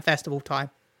worst FanFest of all time.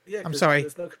 Yeah, I'm sorry.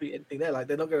 There's not going to be anything there. Like,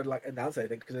 they're not going to like announce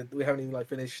anything because we haven't even like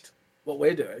finished what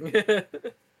we're doing.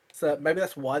 So maybe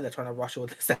that's why they're trying to rush all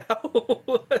this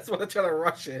out. That's why they're trying to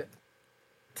rush it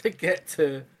to get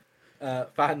to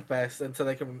FanFest until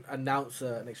they can announce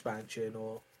an expansion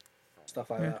or stuff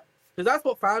like that. Because that's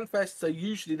what FanFests are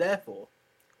usually there for.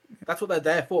 That's what they're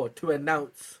there for, to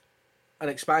announce an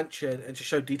expansion and to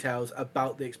show details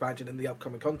about the expansion and the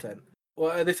upcoming content.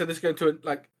 Well, are they just going to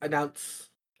like announce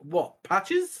what?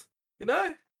 Patches? You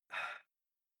know?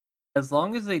 As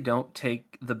long as they don't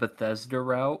take the Bethesda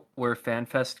route where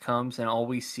FanFest comes and all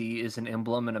we see is an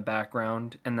emblem and a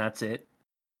background and that's it.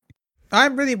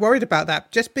 I'm really worried about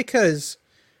that just because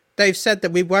they've said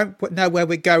that we won't know where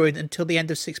we're going until the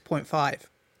end of 6.5.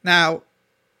 Now,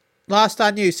 last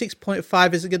I knew,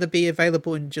 6.5 isn't going to be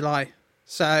available in July.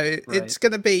 So it's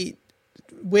going to be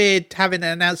weird having an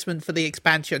announcement for the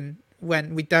expansion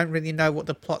when we don't really know what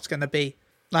the plot's going to be.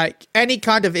 Like, any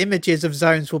kind of images of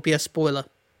zones will be a spoiler.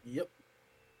 Yep.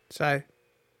 So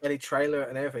any trailer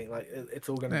and everything, like it's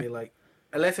all going to be like,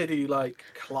 unless they do like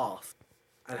class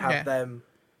and have them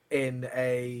in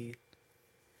a.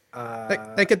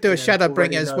 They could do a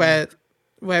Shadowbringers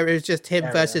where it was just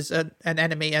him versus an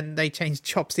enemy, and they changed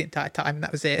chops the entire time, and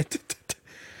that was it.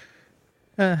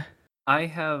 I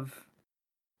have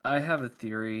a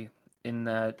theory in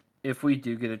that if we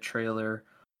do get a trailer,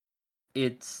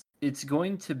 it's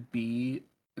going to be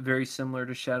very similar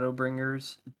to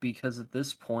Shadowbringers, because at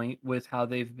this point, with how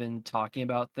they've been talking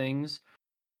about things,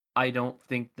 I don't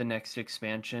think the next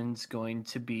expansion's going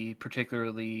to be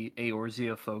particularly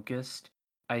Eorzea focused.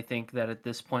 I think that at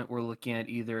this point we're looking at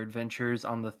either adventures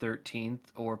on the 13th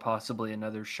or possibly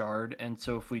another shard, and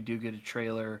so if we do get a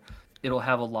trailer, it'll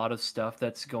have a lot of stuff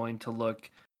that's going to look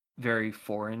very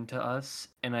foreign to us,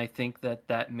 and I think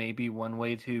that may be one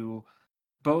way to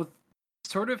both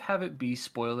sort of have it be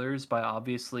spoilers by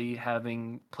obviously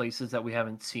having places that we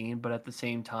haven't seen, but at the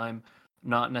same time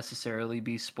not necessarily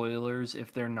be spoilers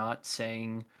if they're not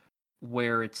saying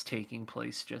where it's taking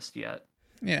place just yet.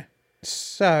 Yeah.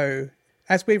 So,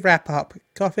 as we wrap up,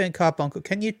 Coffee and Carbuncle,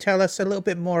 can you tell us a little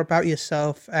bit more about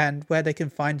yourself and where they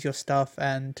can find your stuff,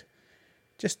 and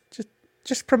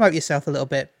just promote yourself a little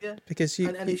bit, because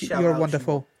you're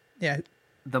wonderful. Yeah.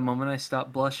 The moment I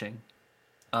stop blushing.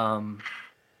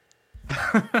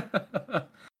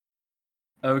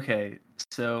 Okay,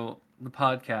 so the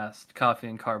podcast Coffee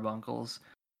and Carbuncles.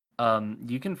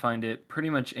 You can find it pretty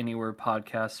much anywhere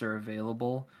podcasts are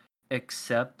available,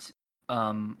 except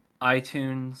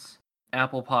iTunes,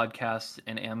 Apple Podcasts,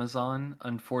 and Amazon.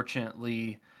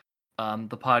 Unfortunately,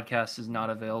 the podcast is not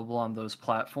available on those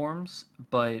platforms,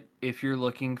 but if you're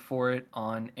looking for it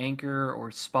on Anchor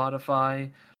or Spotify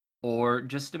or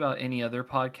just about any other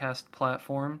podcast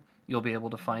platform, you'll be able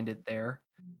to find it there.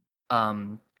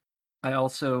 Um, I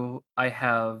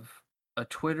have a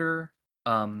Twitter,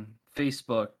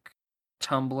 Facebook,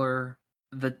 Tumblr.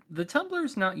 The Tumblr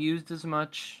is not used as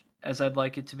much as I'd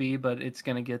like it to be, but it's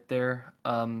gonna get there.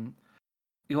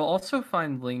 You'll also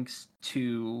find links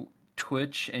to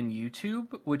Twitch and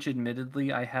YouTube, which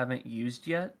admittedly I haven't used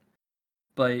yet,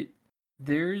 but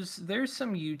there's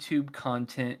some YouTube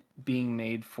content being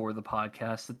made for the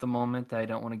podcast at the moment that I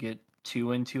don't want to get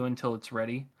too into until it's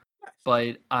ready.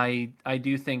 But I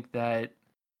do think that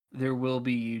there will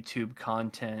be YouTube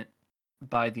content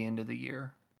by the end of the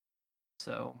year.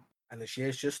 So, and this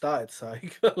year's just started, so you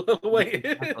got a little wait.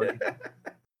 exactly.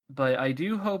 But I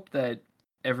do hope that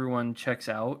everyone checks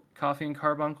out Coffee and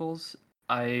Carbuncles.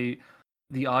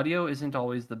 The audio isn't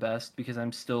always the best because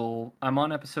I'm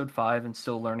on episode 5 and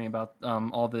still learning about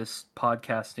all this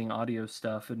podcasting audio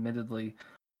stuff, admittedly.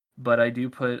 But I do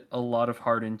put a lot of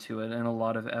heart into it and a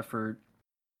lot of effort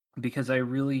because I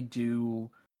really do.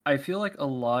 I feel like a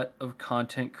lot of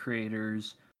content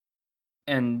creators,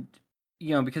 and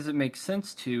because it makes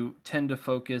sense to tend to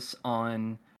focus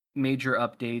on major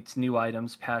updates, new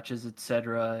items, patches,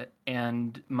 etc.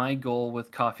 And my goal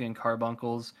with Coffee and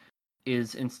Carbuncles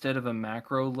is, instead of a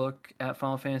macro look at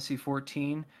Final Fantasy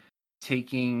XIV,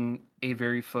 taking a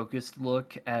very focused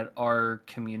look at our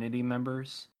community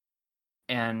members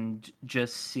and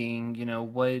just seeing,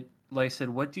 what, like I said,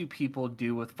 what do people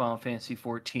do with Final Fantasy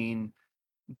XIV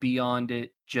beyond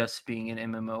it just being an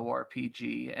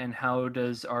MMORPG, and how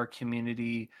does our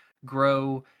community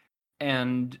grow,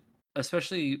 and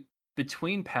especially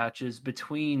between patches,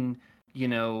 between,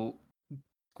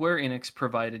 Square Enix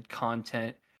provided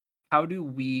content, how do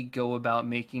we go about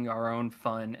making our own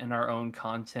fun and our own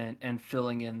content and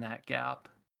filling in that gap?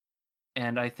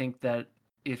 And I think that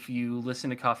if you listen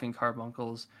to Coffee and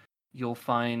Carbuncles, you'll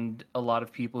find a lot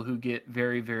of people who get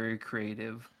very, very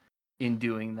creative in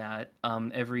doing that.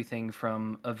 Everything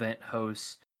from event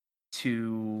hosts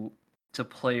to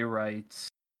playwrights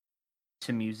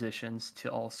to musicians to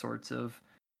all sorts of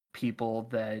people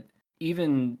that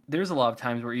even there's a lot of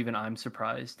times where even I'm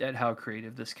surprised at how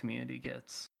creative this community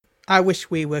gets. I wish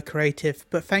we were creative,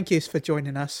 but thank you for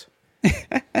joining us.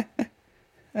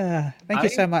 Thank you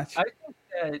so much.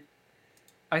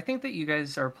 I think that you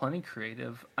guys are plenty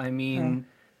creative. I mean,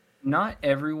 not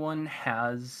everyone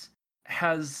has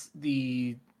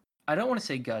the, I don't want to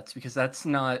say guts because that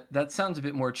sounds a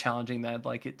bit more challenging than I'd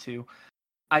like it to.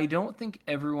 I don't think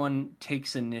everyone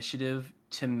takes initiative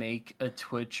to make a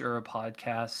Twitch or a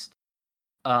podcast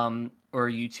or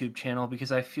a YouTube channel,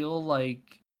 because I feel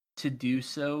like to do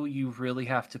so you really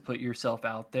have to put yourself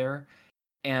out there.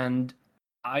 And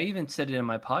I even said it in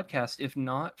my podcast, if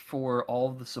not for all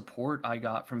of the support I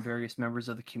got from various members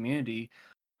of the community,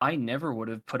 I never would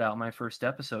have put out my first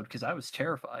episode because I was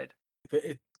terrified.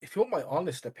 If you want my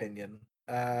honest opinion,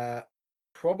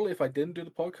 probably if I didn't do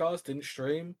the podcast, didn't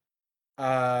stream,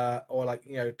 or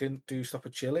didn't do stuff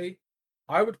with Chili,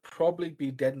 I would probably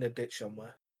be dead in a ditch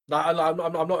somewhere. Like,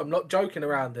 I'm not joking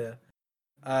around here.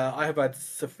 I have had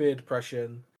severe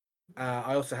depression.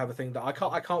 I also have a thing that I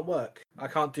can't work. I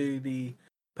can't do the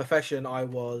profession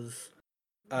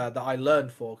that I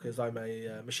learned for, because I'm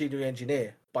a machinery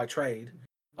engineer by trade.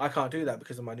 I can't do that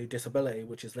because of my new disability,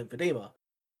 which is lymphedema.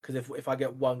 Because if I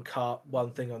get one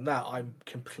thing on that, I'm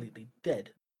completely dead.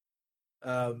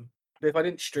 But if I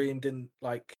didn't stream, didn't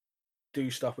do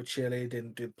stuff with Chili,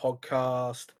 didn't do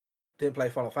podcast, didn't play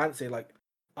Final Fantasy,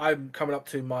 I'm coming up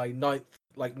to my ninth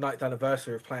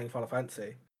anniversary of playing Final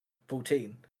Fantasy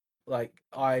 14.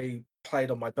 I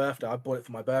played on my birthday. I bought it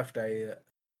for my birthday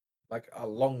a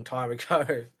long time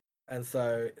ago, and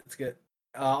so it's good.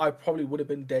 I probably would have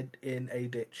been dead in a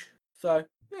ditch. So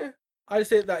yeah, I just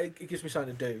think that it gives me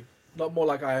something to do. Not more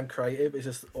like I am creative. It's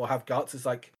just, or have guts. It's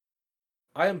like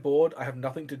I am bored. I have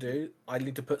nothing to do. I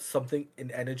need to put something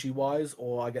in energy wise,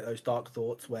 or I get those dark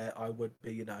thoughts where I would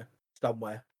be,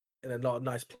 somewhere in a not a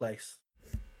nice place.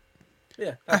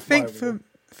 Yeah, I think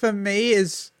for me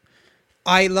is,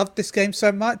 I love this game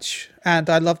so much and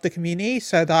I love the community,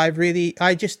 so that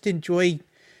I just enjoy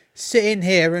sitting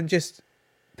here and just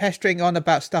pestering on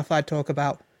about stuff I talk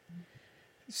about.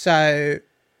 So,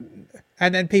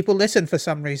 and then people listen for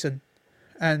some reason,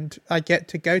 and I get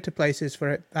to go to places for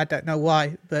it. I don't know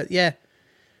why, but yeah.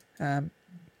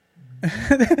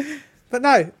 But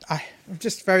no, I'm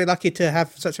just very lucky to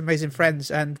have such amazing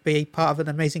friends and be part of an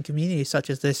amazing community such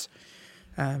as this.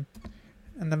 And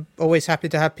I'm always happy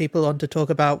to have people on to talk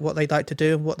about what they like to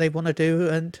do and what they want to do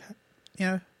and,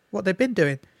 what they've been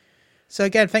doing. So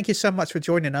again, thank you so much for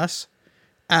joining us.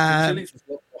 Chili's was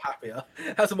a lot more happier.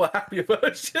 Has a more happier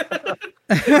version.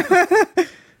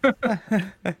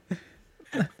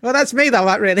 Well, that's me though,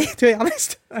 like, really, to be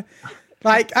honest.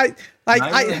 I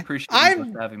really appreciate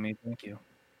you for having me. Thank you.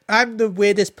 I'm the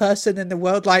weirdest person in the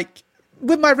world. Like,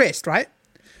 with my wrist, right?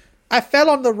 I fell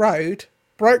on the road,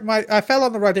 I fell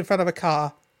on the road in front of a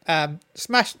car,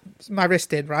 smashed my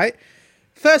wrist in, right?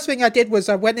 First thing I did was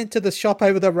I went into the shop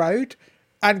over the road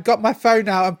and got my phone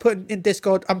out and put in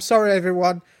Discord, "I'm sorry,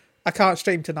 everyone, I can't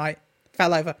stream tonight."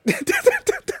 Fell over.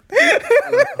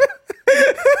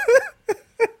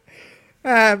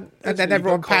 And then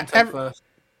everyone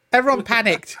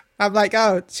panicked. I'm like,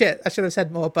 oh shit, I should have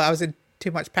said more, but I was in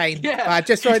too much pain. Yeah, but I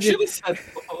just wanted should have said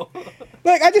more.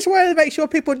 Look, I just wanted to make sure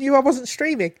people knew I wasn't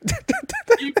streaming.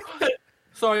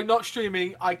 Sorry, not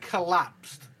streaming. I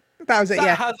collapsed. That was it. That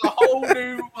Yeah, has a whole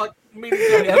new meaning.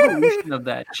 The evolution of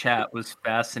that chat was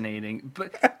fascinating,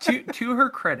 but to her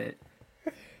credit,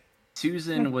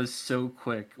 Susan was so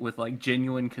quick with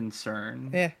genuine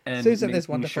concern. Yeah, and Susan is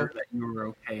wonderful. Sure that you were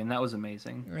okay, and that was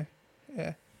amazing.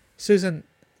 Yeah, Susan,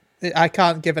 I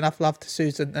can't give enough love to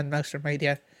Susan and Maelstrom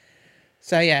Radio.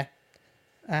 So yeah,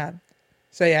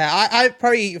 I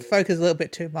probably focus a little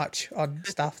bit too much on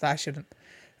stuff that I shouldn't.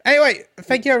 Anyway,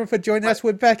 thank you everyone for joining us.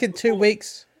 We're back in 2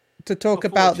 weeks to talk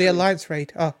about the Alliance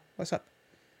raid. Oh, what's up?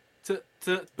 To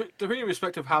bring in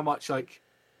respect of how much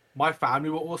my family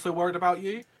were also worried about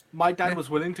you. My dad was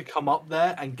willing to come up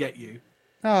there and get you.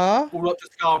 All up to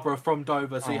Scarborough from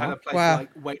Dover, so you had a place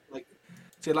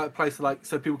a place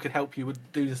so people could help you with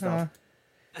doing stuff.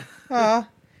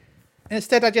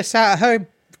 Instead, I just sat at home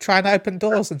trying to open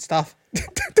doors and stuff.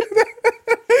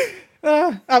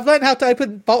 I've learned how to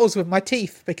open bottles with my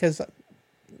teeth because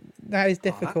that is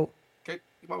difficult. You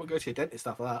might want to go to your dentist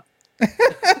after that.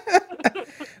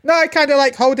 No, I kind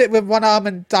of hold it with one arm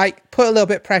and put a little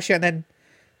bit of pressure and then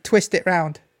twist it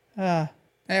round.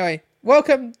 Anyway,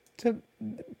 welcome to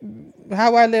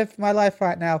how I live my life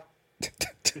right now.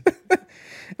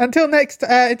 Until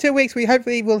in 2 weeks, we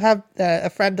hopefully will have a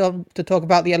friend on to talk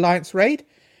about the Alliance raid.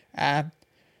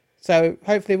 So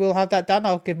hopefully we'll have that done.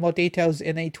 I'll give more details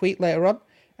in a tweet later on.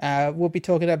 We'll be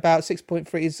talking about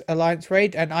 6.3's Alliance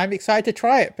raid, and I'm excited to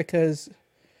try it because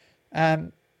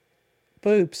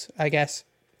boobs, I guess.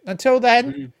 Until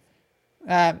then,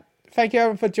 thank you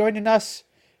everyone for joining us.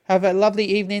 Have a lovely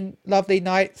evening, lovely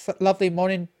night, lovely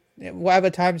morning, whatever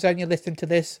time zone you're listening to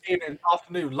this. Evening,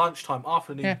 afternoon, lunchtime,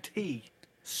 afternoon, tea,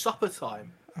 supper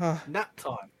time, nap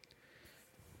time.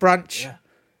 Brunch. Yeah.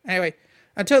 Anyway,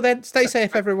 until then, stay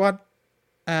safe, everyone.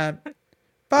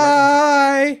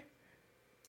 Bye.